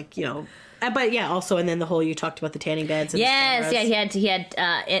they would like but yeah, also and then the whole you talked about the tanning beds. And yes, yeah, he had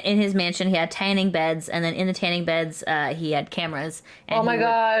in his mansion he had tanning beds, and then in the tanning beds he had cameras. And oh my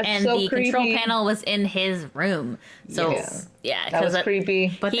gosh, and so the creepy. control panel was in his room. So yeah, that was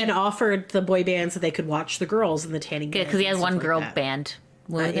creepy. But then offered the boy bands that they could watch the girls in the tanning beds. because he has one like girl that. band.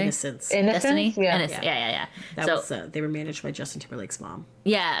 What were they? Innocence. Destiny? Yeah. Yeah. That So was they were managed by Justin Timberlake's mom.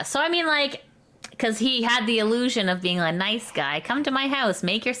 yeah, so I mean like. Because he had the illusion of being a nice guy. Come to my house,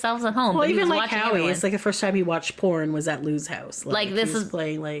 make yourselves at home. Well, But he even was like watching Howie, everyone. it's like the first time he watched porn was at Lou's house. Like, he this was is-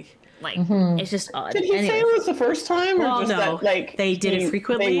 playing like. Like, it's just odd. Did he say it was the first time, or Well, just no, that like they did it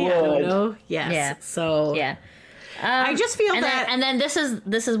frequently. They I don't would? know. Yes. Yeah. So Yeah. I just feel and that. then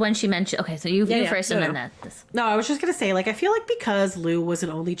this is when she mentioned. Okay, so you Yeah, first, no, and then no. this. No, I was just gonna say, like, I feel like because Lou was an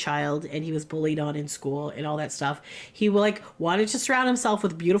only child and he was bullied on in school and all that stuff, he like wanted to surround himself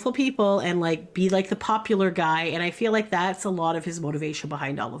with beautiful people and like be like the popular guy, and I feel like that's a lot of his motivation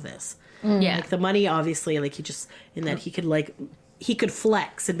behind all of this. Yeah. Like the money, obviously, like he just in that he could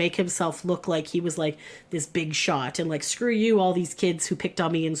flex and make himself look like he was like this big shot and like screw you all these kids who picked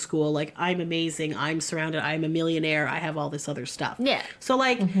on me in school, like I'm amazing, I'm surrounded, I'm a millionaire, I have all this other stuff. Yeah. So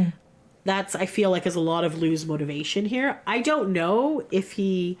like that's I feel like is a lot of Lou's motivation here. I don't know if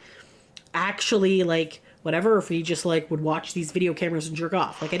he actually like whatever, if he just like would watch these video cameras and jerk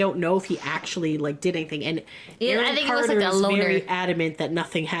off. Like I don't know if he actually like did anything. And Yeah, I Aaron think it was Carter like a is loner. very adamant that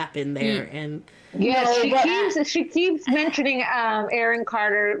nothing happened there. And Yeah, No, she keeps mentioning Aaron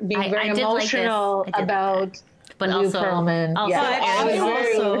Carter being I very did like this. emotional I did about But Lou also- Pearlman. also- yeah, but I I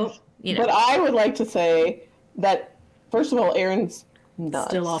was also You know. But I would like to say that first of all, Aaron's nuts.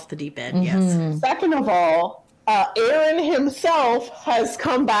 still off the deep end. Yes. Second of all, Aaron himself has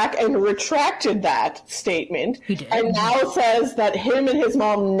come back and retracted that statement. He did. And now says that him and his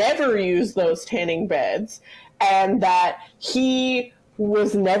mom never used those tanning beds and that he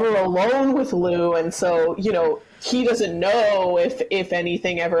was never alone with Lou. And so, he doesn't know if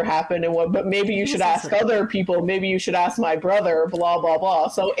anything ever happened and what, but maybe you should ask other people. Maybe you should ask my brother, blah, blah, blah.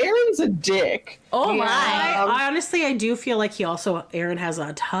 So Aaron's a dick. Oh my! I honestly, I do feel like Aaron has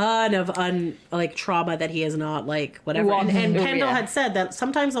a ton of trauma that he is not like whatever. Walked And through, Kendall yeah. had said that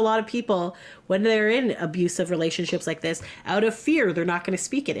sometimes a lot of people, when they're in abusive relationships like this, out of fear, they're not going to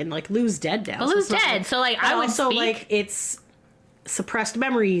speak it. And like Lou's dead now. Well, so Lou's it's not dead, so, like, but I would also speak. like it's suppressed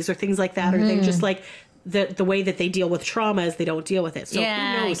memories or things like that, or they just like the way that they deal with trauma is they don't deal with it. So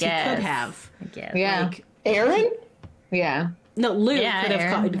Yeah, who knows? I He guess. could have. I guess. yeah, Like, Aaron? yeah. no, Lou Yeah, could have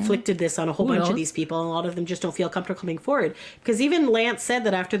Aaron. inflicted this on a whole Who bunch knows? of these people, and a lot of them just don't feel comfortable coming forward. Because even Lance said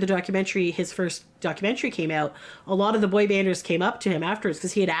that after the documentary, his first documentary came out, a lot of the boy banders came up to him afterwards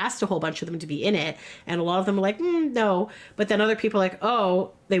because he had asked a whole bunch of them to be in it, and a lot of them were like, no. But then other people were like, oh,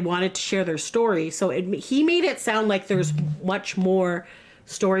 they wanted to share their story. So he made it sound like there's much more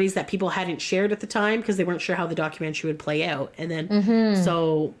stories that people hadn't shared at the time because they weren't sure how the documentary would play out. And then,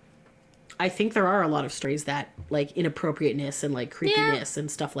 so I think there are a lot of stories that like inappropriateness and like creepiness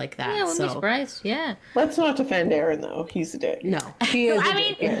and stuff like that. Yeah, I wouldn't be so surprised. Yeah. Let's not defend Aaron, though. He's a dick. no, He is I a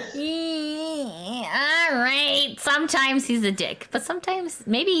mean, dick. all right. Sometimes he's a dick, but sometimes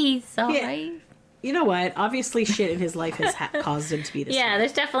maybe he's all Yeah. right. you know what? Obviously, shit in his life has caused him to be this. Yeah, way.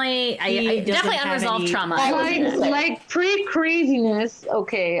 there's definitely He doesn't definitely have unresolved any- trauma. I was gonna say- like pre-craziness.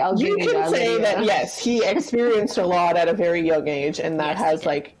 Okay, I'll You give you can that. say Lydia. that, yes, he experienced a lot at a very young age, and that Yes, he has, did.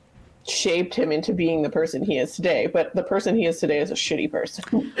 like, shaped him into being the person he is today. But the person he is today is a shitty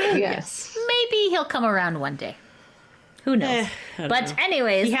person. Yes. Maybe he'll come around one day. Who knows? I don't But know.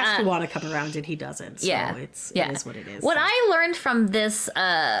 anyways, He has to want to come around, and he doesn't. So yeah, it yeah. is what it is. What I learned from this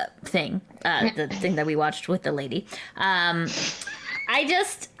thing, the thing that we watched with the lady, I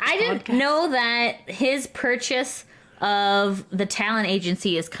didn't Podcast. know that his purchase of the talent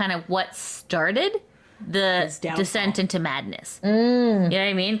agency is kind of what started the His downfall. descent into madness. You know what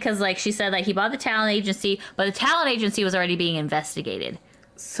I mean? Because like she said, like he bought the talent agency, but the talent agency was already being investigated.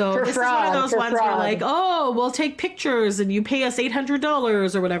 So For this fraud, is one of those for ones where fraud. like, oh, we'll take pictures and you pay us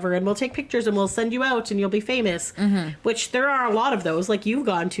 $800 or whatever, and we'll take pictures and we'll send you out and you'll be famous. Which there are a lot of those. Like you've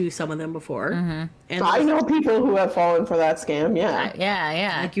gone to some of them before, and I know people who have fallen for that scam, yeah.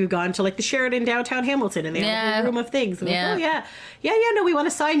 Yeah. like you've gone to like the Sheraton downtown Hamilton, and they have a Yeah. whole room of things. And Yeah. like, oh yeah, no, we want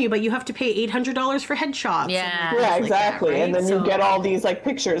to sign you, but you have to pay $800 for headshots. and, Yeah. like, Yeah, things like that, exactly. right? And then So- you get all these like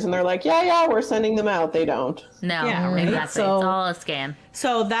pictures, and they're like, "Yeah, we're sending them out." They don't. No, Yeah, right. exactly. So- it's all a scam.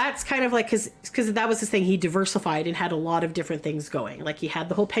 So that's kind of like, because that was his thing. He diversified and had a lot of different things going. Like he had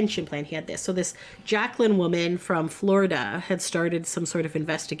the whole pension plan. He had this. So this Jacqueline woman from Florida had started some sort of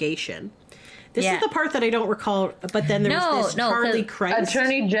investigation. This is the part that I don't recall. But then there was this Charlie Christ.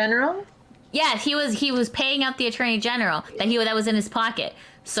 Attorney General? Yeah, he was paying out the Attorney General that was in his pocket.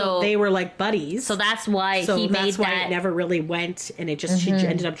 So they were like buddies. So that's why he made that. It never really went, and it just she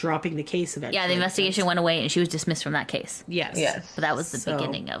ended up dropping the case eventually. Yeah, the investigation went away, and she was dismissed from that case. Yes. But that was the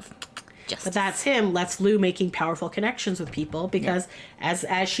beginning of justice. But that's him. That's Lou making powerful connections with people because,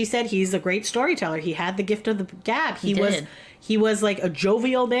 as she said, he's a great storyteller. He had the gift of the gab. He was like a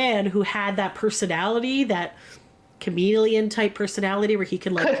jovial man who had that personality, that chameleon type personality, where he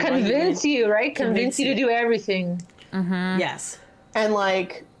could like convince you, right? Convince you to do everything. Mm-hmm. Yes. And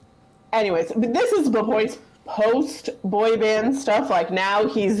like, anyways, but this is the post boy band stuff. Like now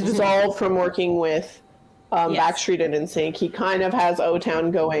he's dissolved from working with Backstreet and NSYNC. He kind of has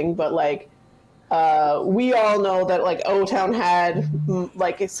O-Town going, but like we all know that like O-Town had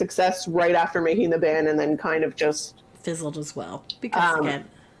like a success right after making the band, and then kind of just fizzled as well. Because again,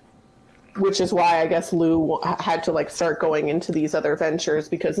 which is why I guess Lou had to like start going into these other ventures,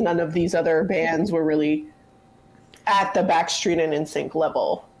 because none of these other bands were really at the Backstreet and NSYNC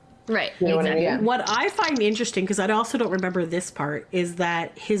level. Right. You know what I mean? What I find interesting, because I also don't remember this part, is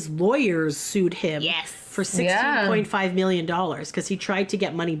that his lawyers sued him for $16.5 million because he tried to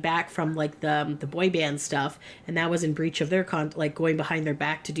get money back from like the boy band stuff, and that was in breach of their like going behind their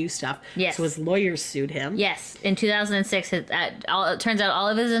back to do stuff. Yes. So his lawyers sued him. Yes. In 2006, it turns out all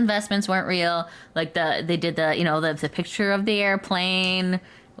of his investments weren't real. Like they did the picture of the airplane.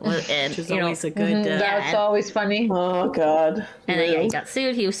 Which is always a good... That's always funny. Oh, God. And then, he got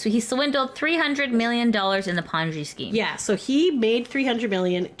sued. He swindled $300 million in the Ponzi scheme. Yeah, so he made $300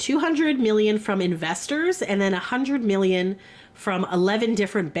 million, $200 million from investors, and then $100 million from 11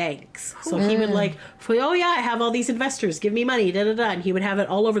 different banks. So he would I have all these investors, give me money, da-da-da, and he would have it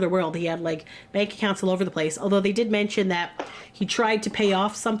all over the world. He had like bank accounts all over the place. Although they did mention that he tried to pay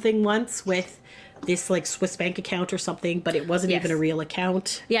off something once with this like Swiss bank account or something, but it wasn't even a real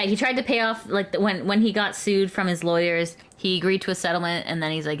account. Yeah, he tried to pay off like when he got sued from his lawyers, he agreed to a settlement, and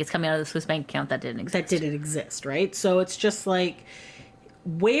then he's like, it's coming out of the Swiss bank account that didn't exist. Right? So it's just like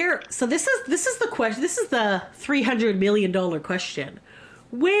where. So this is the question. This is the $300 million question.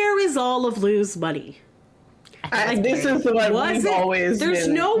 Where is all of Lou's money? This is the one we've always There's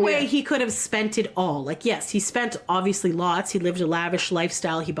no way he could have spent it all. Like, yes, he spent obviously lots. He lived a lavish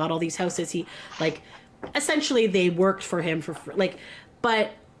lifestyle. He bought all these houses. He, like, essentially they worked for him for like,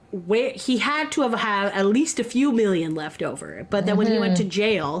 but where he had to have had at least a few million left over. But then when he went to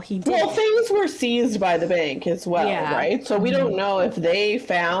jail, he did. Well, things were seized by the bank as well, right? So we don't know if they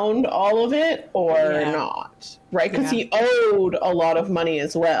found all of it or not, right? Because he owed a lot of money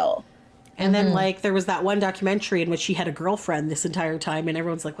as well. And then, like, there was that one documentary in which she had a girlfriend this entire time, and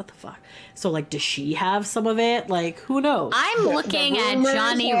everyone's like, what the fuck? So, like, does she have some of it? Like, who knows? I'm looking at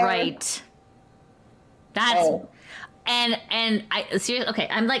Johnny Wright. That's... And I... seriously, okay,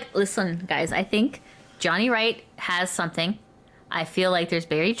 I'm like, listen, guys, I think Johnny Wright has something. I feel like there's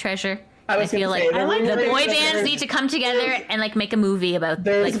buried treasure. I feel like the boy bands need to come together and like make a movie about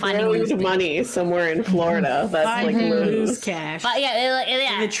like finding Lou's money somewhere in Florida. That's like Lou's cash. But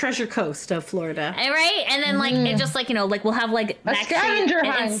the treasure coast of Florida, right? And then like it just like like we'll have like a scavenger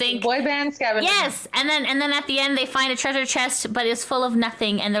hunt, boy band scavenger. Yes, and then at the end they find a treasure chest, but it's full of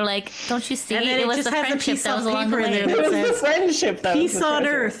nothing, and they're like, "Don't you see? It was the friendship that was along the way. It was the friendship that peace on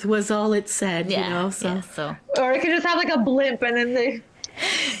earth was all it said." Yeah, you know, so or it could just have like a blimp, and then they.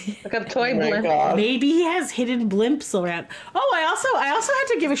 Like a toy blimp. God. Maybe he has hidden blimps around. Oh, I also had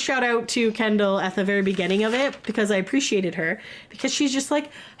to give a shout out to Kendall at the very beginning of it because I appreciated her because she's just like,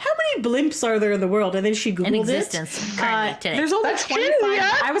 how many blimps are there in the world? And then she Googled in existence. There's only 25.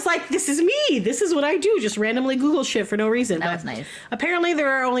 I was like, this is me. This is what I do. Just randomly Google shit for no reason. That was nice. Apparently, there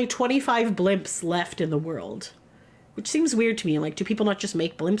are only 25 blimps left in the world. Which seems weird to me. Like, do people not just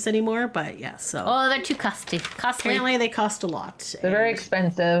make blimps anymore? But yeah, so. Oh, they're too costly. Apparently, they cost a lot. They're very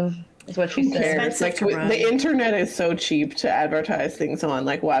expensive, is what she said. Like, the internet is so cheap to advertise things on.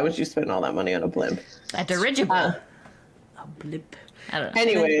 Like, why would you spend all that money on a blimp? A dirigible. A blimp. I don't know.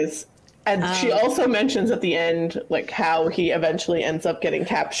 Anyways, and she also mentions at the end, like, how he eventually ends up getting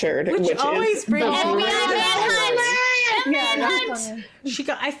captured. Which always brings Manhunt.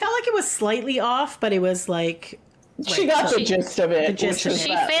 I felt like it was slightly off, but it was like... She got the gist of it.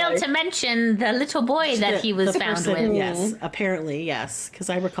 She failed to mention the little boy that he was found with. Yes, apparently, yes, because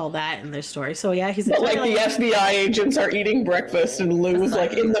I recall that in their story. So yeah, he's like the FBI agents are eating breakfast and Lou's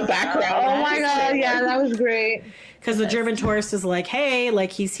like in the background. Oh my god, yeah, that was great. because the German tourist is like, hey,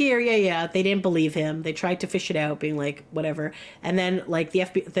 like he's here, yeah. They didn't believe him. They tried to fish it out, being like, whatever. And then like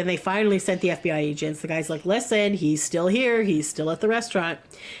then they finally sent the FBI agents. The guy's like, listen, he's still here. He's still at the restaurant.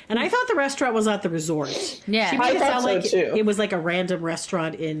 And I thought the restaurant was at the resort. Yeah. She made I it thought sound so, like too. it was like a random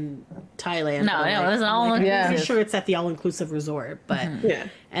restaurant in Thailand. No, it was all I'm inclusive. pretty sure it's at the all-inclusive resort, but Yeah.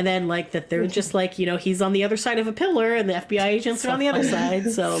 and then like that they're just like, you know, he's on the other side of a pillar and the FBI agents are on the other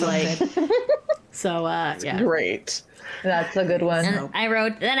side. So like, yeah. Great. That's a good one. And I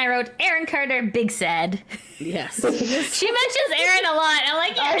wrote Aaron Carter, big sad. Yes. She mentions Aaron a lot. I'm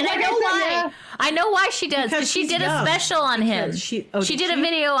like, yeah, and I know why. yeah. I know why she does, Because because she she's did young. a special on him. Because She did did a she?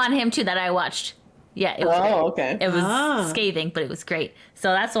 video on him too that I watched. Yeah, it was great. Oh, okay. It was Ah. scathing, but it was great. So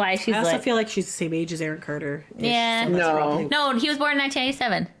that's why she's I also like, feel like she's the same age as Aaron Carter. Yeah. No. no, he was born in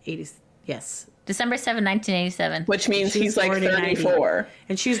 1987. 80s. Yes. December 7, 1987. Which means She was he's like born in 90. 34.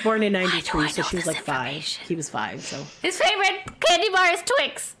 And she was born in I 93, know so she was this like 5. information. He was 5, so. His favorite candy bar is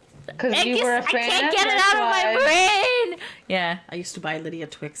Twix. Because I you were a I fan. can't get it that's out of my why. brain. Yeah. I used to buy Lydia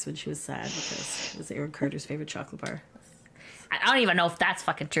Twix when she was sad because it was Aaron Carter's favorite chocolate bar. I don't even know if that's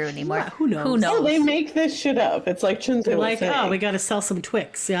fucking true anymore. Yeah, who knows? Who Oh, knows? they make this shit up. It's like Chinzo They're was like, saying. oh, we got to sell some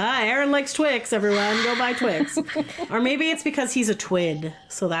Twix. Yeah, Aaron likes Twix. Everyone, go buy Twix. Or maybe it's because he's a twin,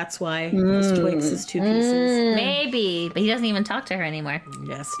 so that's why because Twix is 2 pieces. Maybe, but he doesn't even talk to her anymore.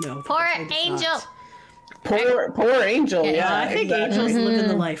 Yes, no. Poor he does Angel. not. Poor Angel. Yeah, I think exactly. Angel's living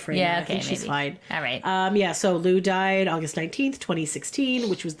the life right Yeah, now. okay, I think she's maybe. fine. All right. Yeah, so Lou died August 19th, 2016,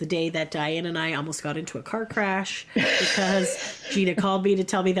 which was the day that Diane and I almost got into a car crash because Gina called me to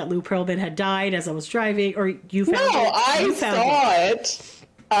tell me that Lou Pearlman had died as I was driving, or you found No, it? I You found saw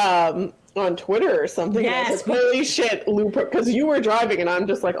it on Twitter or something. Yes, and I was like, holy shit, Lou, because you were driving and I'm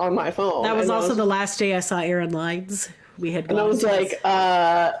just like on my phone. That was and also the last day I saw Aaron Lines. We had And I gone was to like,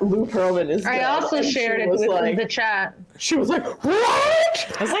 Lou Pearlman is I dead. also And shared she it was with like, the chat. She was like,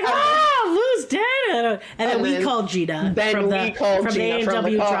 what? I was like, oh, Lou's dead. And then And we then- called Gina then from we called the Gina from the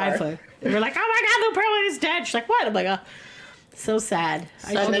A&W car. drive-thru. We were like, oh my God, Lou Pearlman is dead. She's like, what? I'm like, oh, so sad.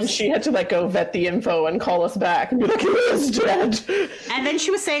 And then she had to like go vet the info and call us back and be like, he is dead. And then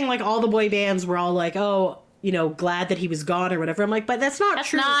she was saying like all the boy bands were all like, oh, you know, glad that he was gone or whatever. I'm like, but that's not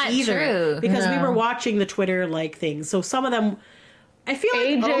true not either. true. Because we No. were watching the Twitter like things. So some of them, I feel like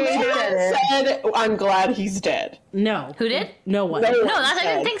AJ said it. Said, I'm glad he's dead. no. Who did? No one. No one. No, I didn't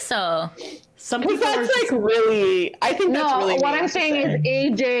said. think so. Some Because people were that's just, like really, I think that's No, really what mean I'm to saying say.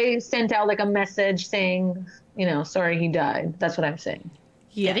 is AJ sent out like a message saying, you know, sorry he died. That's what I'm saying.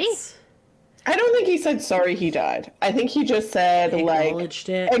 yes. Did he? I don't think he said sorry he died. I think he just said Acknowledged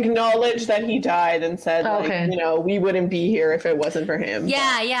it. acknowledged that he died and said Okay. like, you know, we wouldn't be here if it wasn't for him.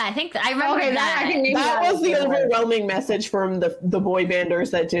 Yeah, I think I remember Okay, that. I think maybe That was the what it overwhelming message from the boy banders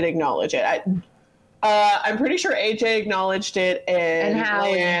that did acknowledge it. I'm pretty sure AJ acknowledged it and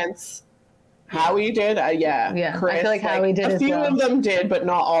Howie. Lance. Howie did, yeah. Yeah, I Chris, feel like Howie did A as few well. of them did, but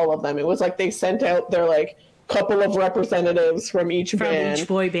not all of them. It was like they sent out their like couple of representatives from each From band. each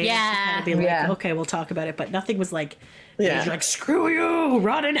boy band. Yeah. To kind of be like, Yeah. okay, we'll talk about it. But nothing was like, Yeah. like, screw you,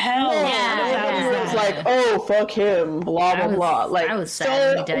 rot in hell. Yeah, Yeah. it was like, oh fuck him, blah blah was- blah. Like, I was sad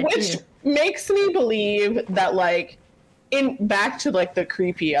when so, he died, which too. makes me believe that, like, in back to like the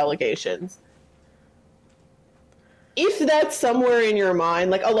creepy allegations. If that's somewhere in your mind,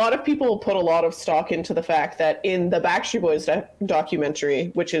 like a lot of people put a lot of stock into the fact that in the Backstreet Boys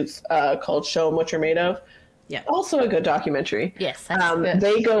documentary, which is called "Show 'Em What You're Made Of," Yeah. also a good documentary. Yes, that's Yes.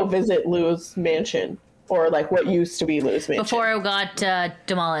 They go visit Lou's mansion, or like what used to be Lou's mansion, before it got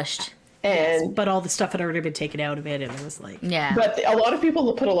demolished. and But all the stuff had already been taken out of it, and it was like, Yeah. but a lot of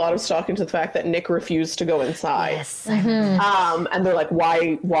people put a lot of stock into the fact that Nick refused to go inside. yes. I remember. And they're like,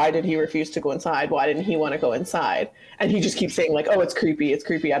 why did he refuse to go inside? Why didn't he want to go inside? And he just keeps saying like, oh, it's creepy.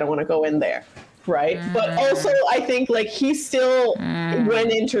 I don't want to go in there. Right. But also I think like he still,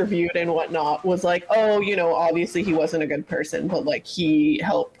 when interviewed and whatnot, was like, oh, you know, obviously he wasn't a good person, but like he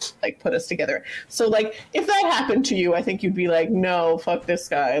helped like put us together. So like if that happened to you, I think you'd be like, no, fuck this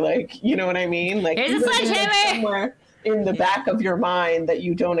guy. Like, you know what I mean? Like Here's a even if it's sledgehammer! somewhere in the back of your mind that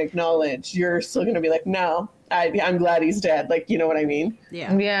you don't acknowledge, you're still gonna be like, no, I'm glad he's dead. Like, you know what I mean?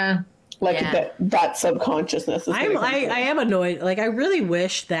 yeah. Yeah. Like Yeah. that subconsciousness is gonna come I through. am annoyed. Like, I really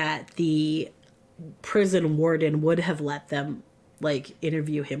wish that the prison warden would have let them, like,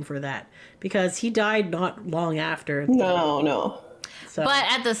 interview him for that. Because he died not long after. No. So. But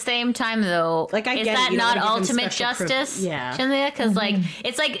at the same time, though, Like, I is get it, that you don't not wanna give him ultimate special justice? yeah. Because like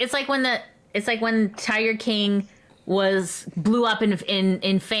it's like when Tiger King blew up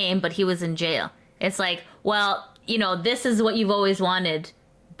in fame, but he was in jail. It's like, well, you know, this is what you've always wanted,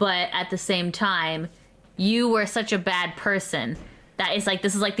 but at the same time, you were such a bad person that is like,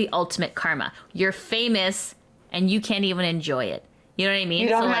 this is like the ultimate karma. You're famous and you can't even enjoy it. You know what I mean? You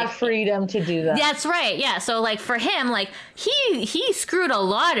don't have freedom to do that. That's right. Yeah. So like for him, like he screwed a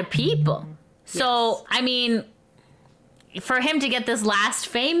lot of people. So, I mean, for him to get this last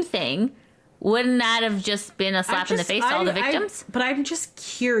fame thing, wouldn't that have just been a slap in the face to all the victims? But I'm just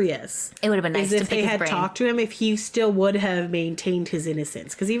curious. It would have been nice if they had talked to him, if he still would have maintained his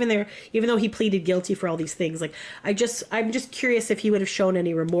innocence. Because even though he pleaded guilty for all these things, like I'm just curious if he would have shown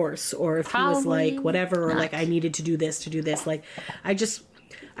any remorse, or if he was like whatever, or like I needed to do this. Like I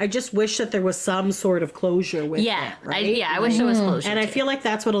just wish that there was some sort of closure with it, right? I wish there was closure. And I feel like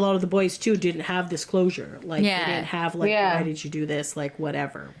that's what a lot of the boys too didn't have, this closure. Like they didn't have like, why did you do this? Like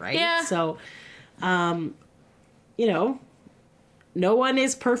whatever, right? Yeah. So, you know, no one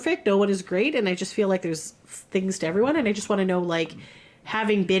is perfect, no one is great, and I just feel like there's things to everyone, and I just want to know, like,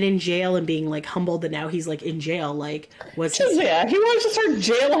 having been in jail and being like humbled that now he's like in jail, like was he wants to start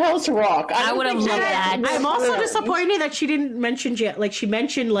Jailhouse Rock. I would have loved that. I'm also disappointed that she didn't mention jail. Like she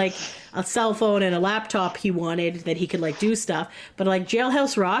mentioned like a cell phone and a laptop he wanted that he could like do stuff, but like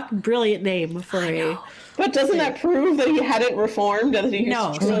Jailhouse Rock, brilliant name for a. But doesn't that prove that he hadn't reformed and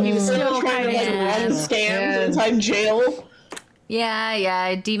that he was still trying to like run scams inside jail?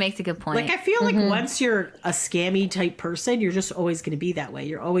 Yeah, D makes a good point. Like, I feel like once you're a scammy type person, you're just always going to be that way.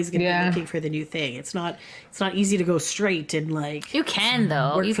 You're always going to be looking for the new thing. It's not easy to go straight and like you can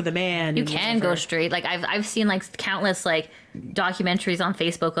though work for the man. You can go straight. Like I've seen like countless like documentaries on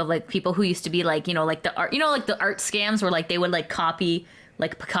Facebook of like people who used to be like, you know, like the art, you know, like the art scams where like they would like copy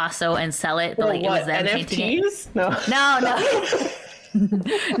like Picasso and sell it, but like it was them painting it. No.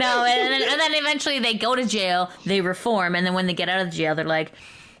 No, and then eventually they go to jail, they reform, and then when they get out of the jail, they're like,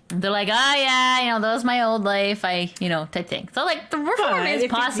 oh yeah, you know, that was my old life, type thing. So like the reform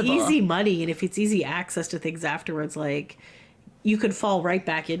is possible. If it's easy money and if it's easy access to things afterwards, like you could fall right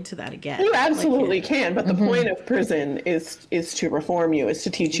back into that again. You absolutely can, but the point of prison is to reform you, is to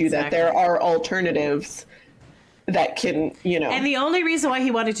teach you that there are alternatives that can, you know. And the only reason why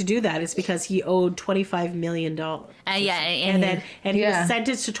he wanted to do that is because he owed $25 million. And he was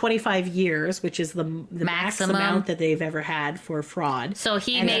sentenced to 25 years, which is the max amount that they've ever had for fraud. So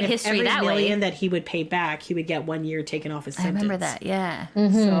he made history that way. Every million that he would pay back, he would get 1 year taken off his sentence. I remember that, yeah.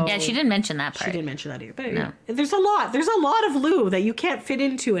 So yeah, she didn't mention that part. She didn't mention that either. But there's a lot of loo that you can't fit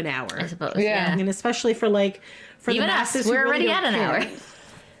into an hour. I suppose, yeah. And especially for even the masses. We're already at an hour.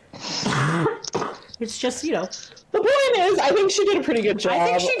 It's just, you know. The point is, I think she did a pretty good job. I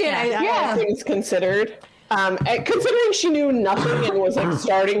think she did. All things considered. Considering she knew nothing and was like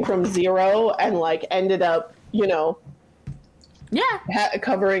starting from zero and like ended up, you know,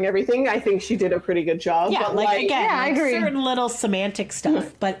 covering everything, I think she did a pretty good job. Yeah, but again, I agree. Certain little semantic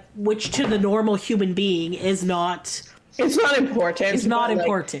stuff, but which to the normal human being is not. It's not important. It's not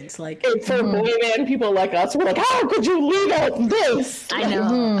important. Like for boy band people like us, we're like, how could you leave out this? I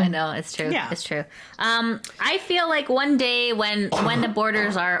know. It's true. Yeah. It's true. I feel like one day when the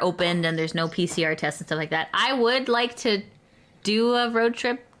borders are opened and there's no PCR tests and stuff like that, I would like to do a road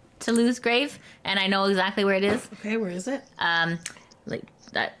trip to Lou's grave, and I know exactly where it is. Okay, where is it? Like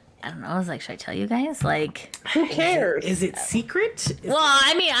that. I don't know. I was like, should I tell you guys? Like, who cares? Is it secret?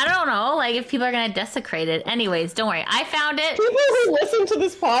 I mean, I don't know. Like, if people are gonna desecrate it, anyways, don't worry. I found it. People who listen to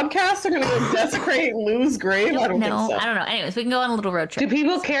this podcast are gonna go desecrate Lou's grave. I don't think so. I don't know. Anyways, we can go on a little road trip. Do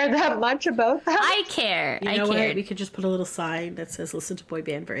people care that much about that? I care. You know what? We could just put a little sign that says "Listen to Boy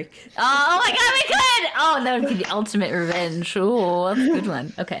Band Break." Oh my God, we could! Oh, that would be the ultimate revenge. Oh, that's a good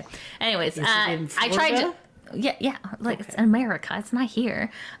one. Okay. Anyways, I tried to. Yeah, like it's in America. It's not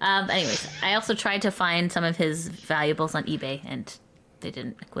here. Anyways, I also tried to find some of his valuables on eBay, and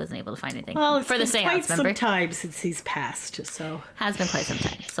wasn't able to find anything. Well, it's for the been seance, quite some time since he's passed, so has been quite some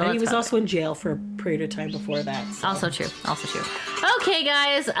time. So and he was also in jail for a period of time before that. So. Also true. Okay,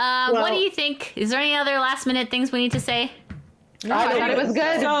 guys, what do you think? Is there any other last minute things we need to say? No, I thought it was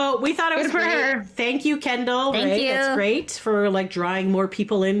good. So we thought it was great. Thank you, Kendall. Thank you. That's great for like drawing more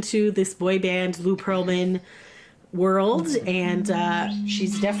people into this boy band Lou Pearlman world, and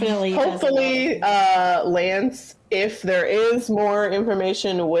she's definitely hopefully Lance, if there is more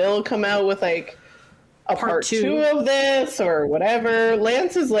information, will come out with like a part two of this or whatever.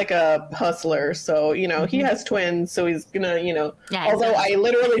 Lance is like a hustler, so you know he has twins, so he's gonna, you know, although I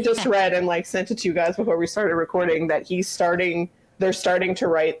literally just read and like sent it to you guys before we started recording that they're starting to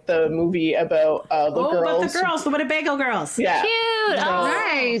write the movie about the Winnebago girls. Yeah, cute.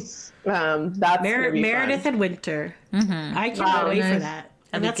 Nice. That's Meredith and Winter. I cannot wait for that.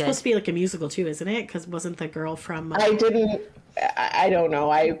 And that's good. supposed to be like a musical too, isn't it? Because wasn't the girl from? I didn't I don't know.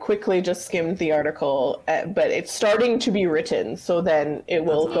 I quickly just skimmed the article, but it's starting to be written. So then it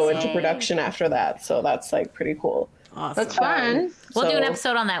will go into production after that. So that's like pretty cool. Awesome. That's fun. We'll do an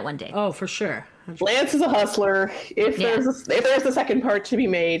episode on that one day. Oh, for sure. Lance is a hustler. If there's a second part to be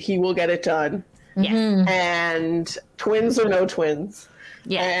made, he will get it done. Yes. And twins or no twins.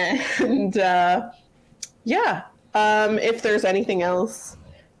 Yeah. And if there's anything else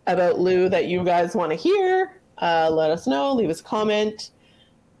about Lou that you guys want to hear, let us know. Leave us a comment.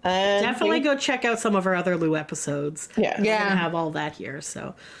 And definitely go check out some of our other Lou episodes. Yeah. We're gonna have all that here.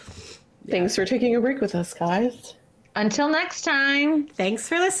 So thanks for taking a break with us, guys. Until next time. thanks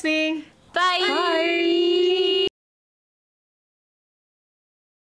for listening. Bye.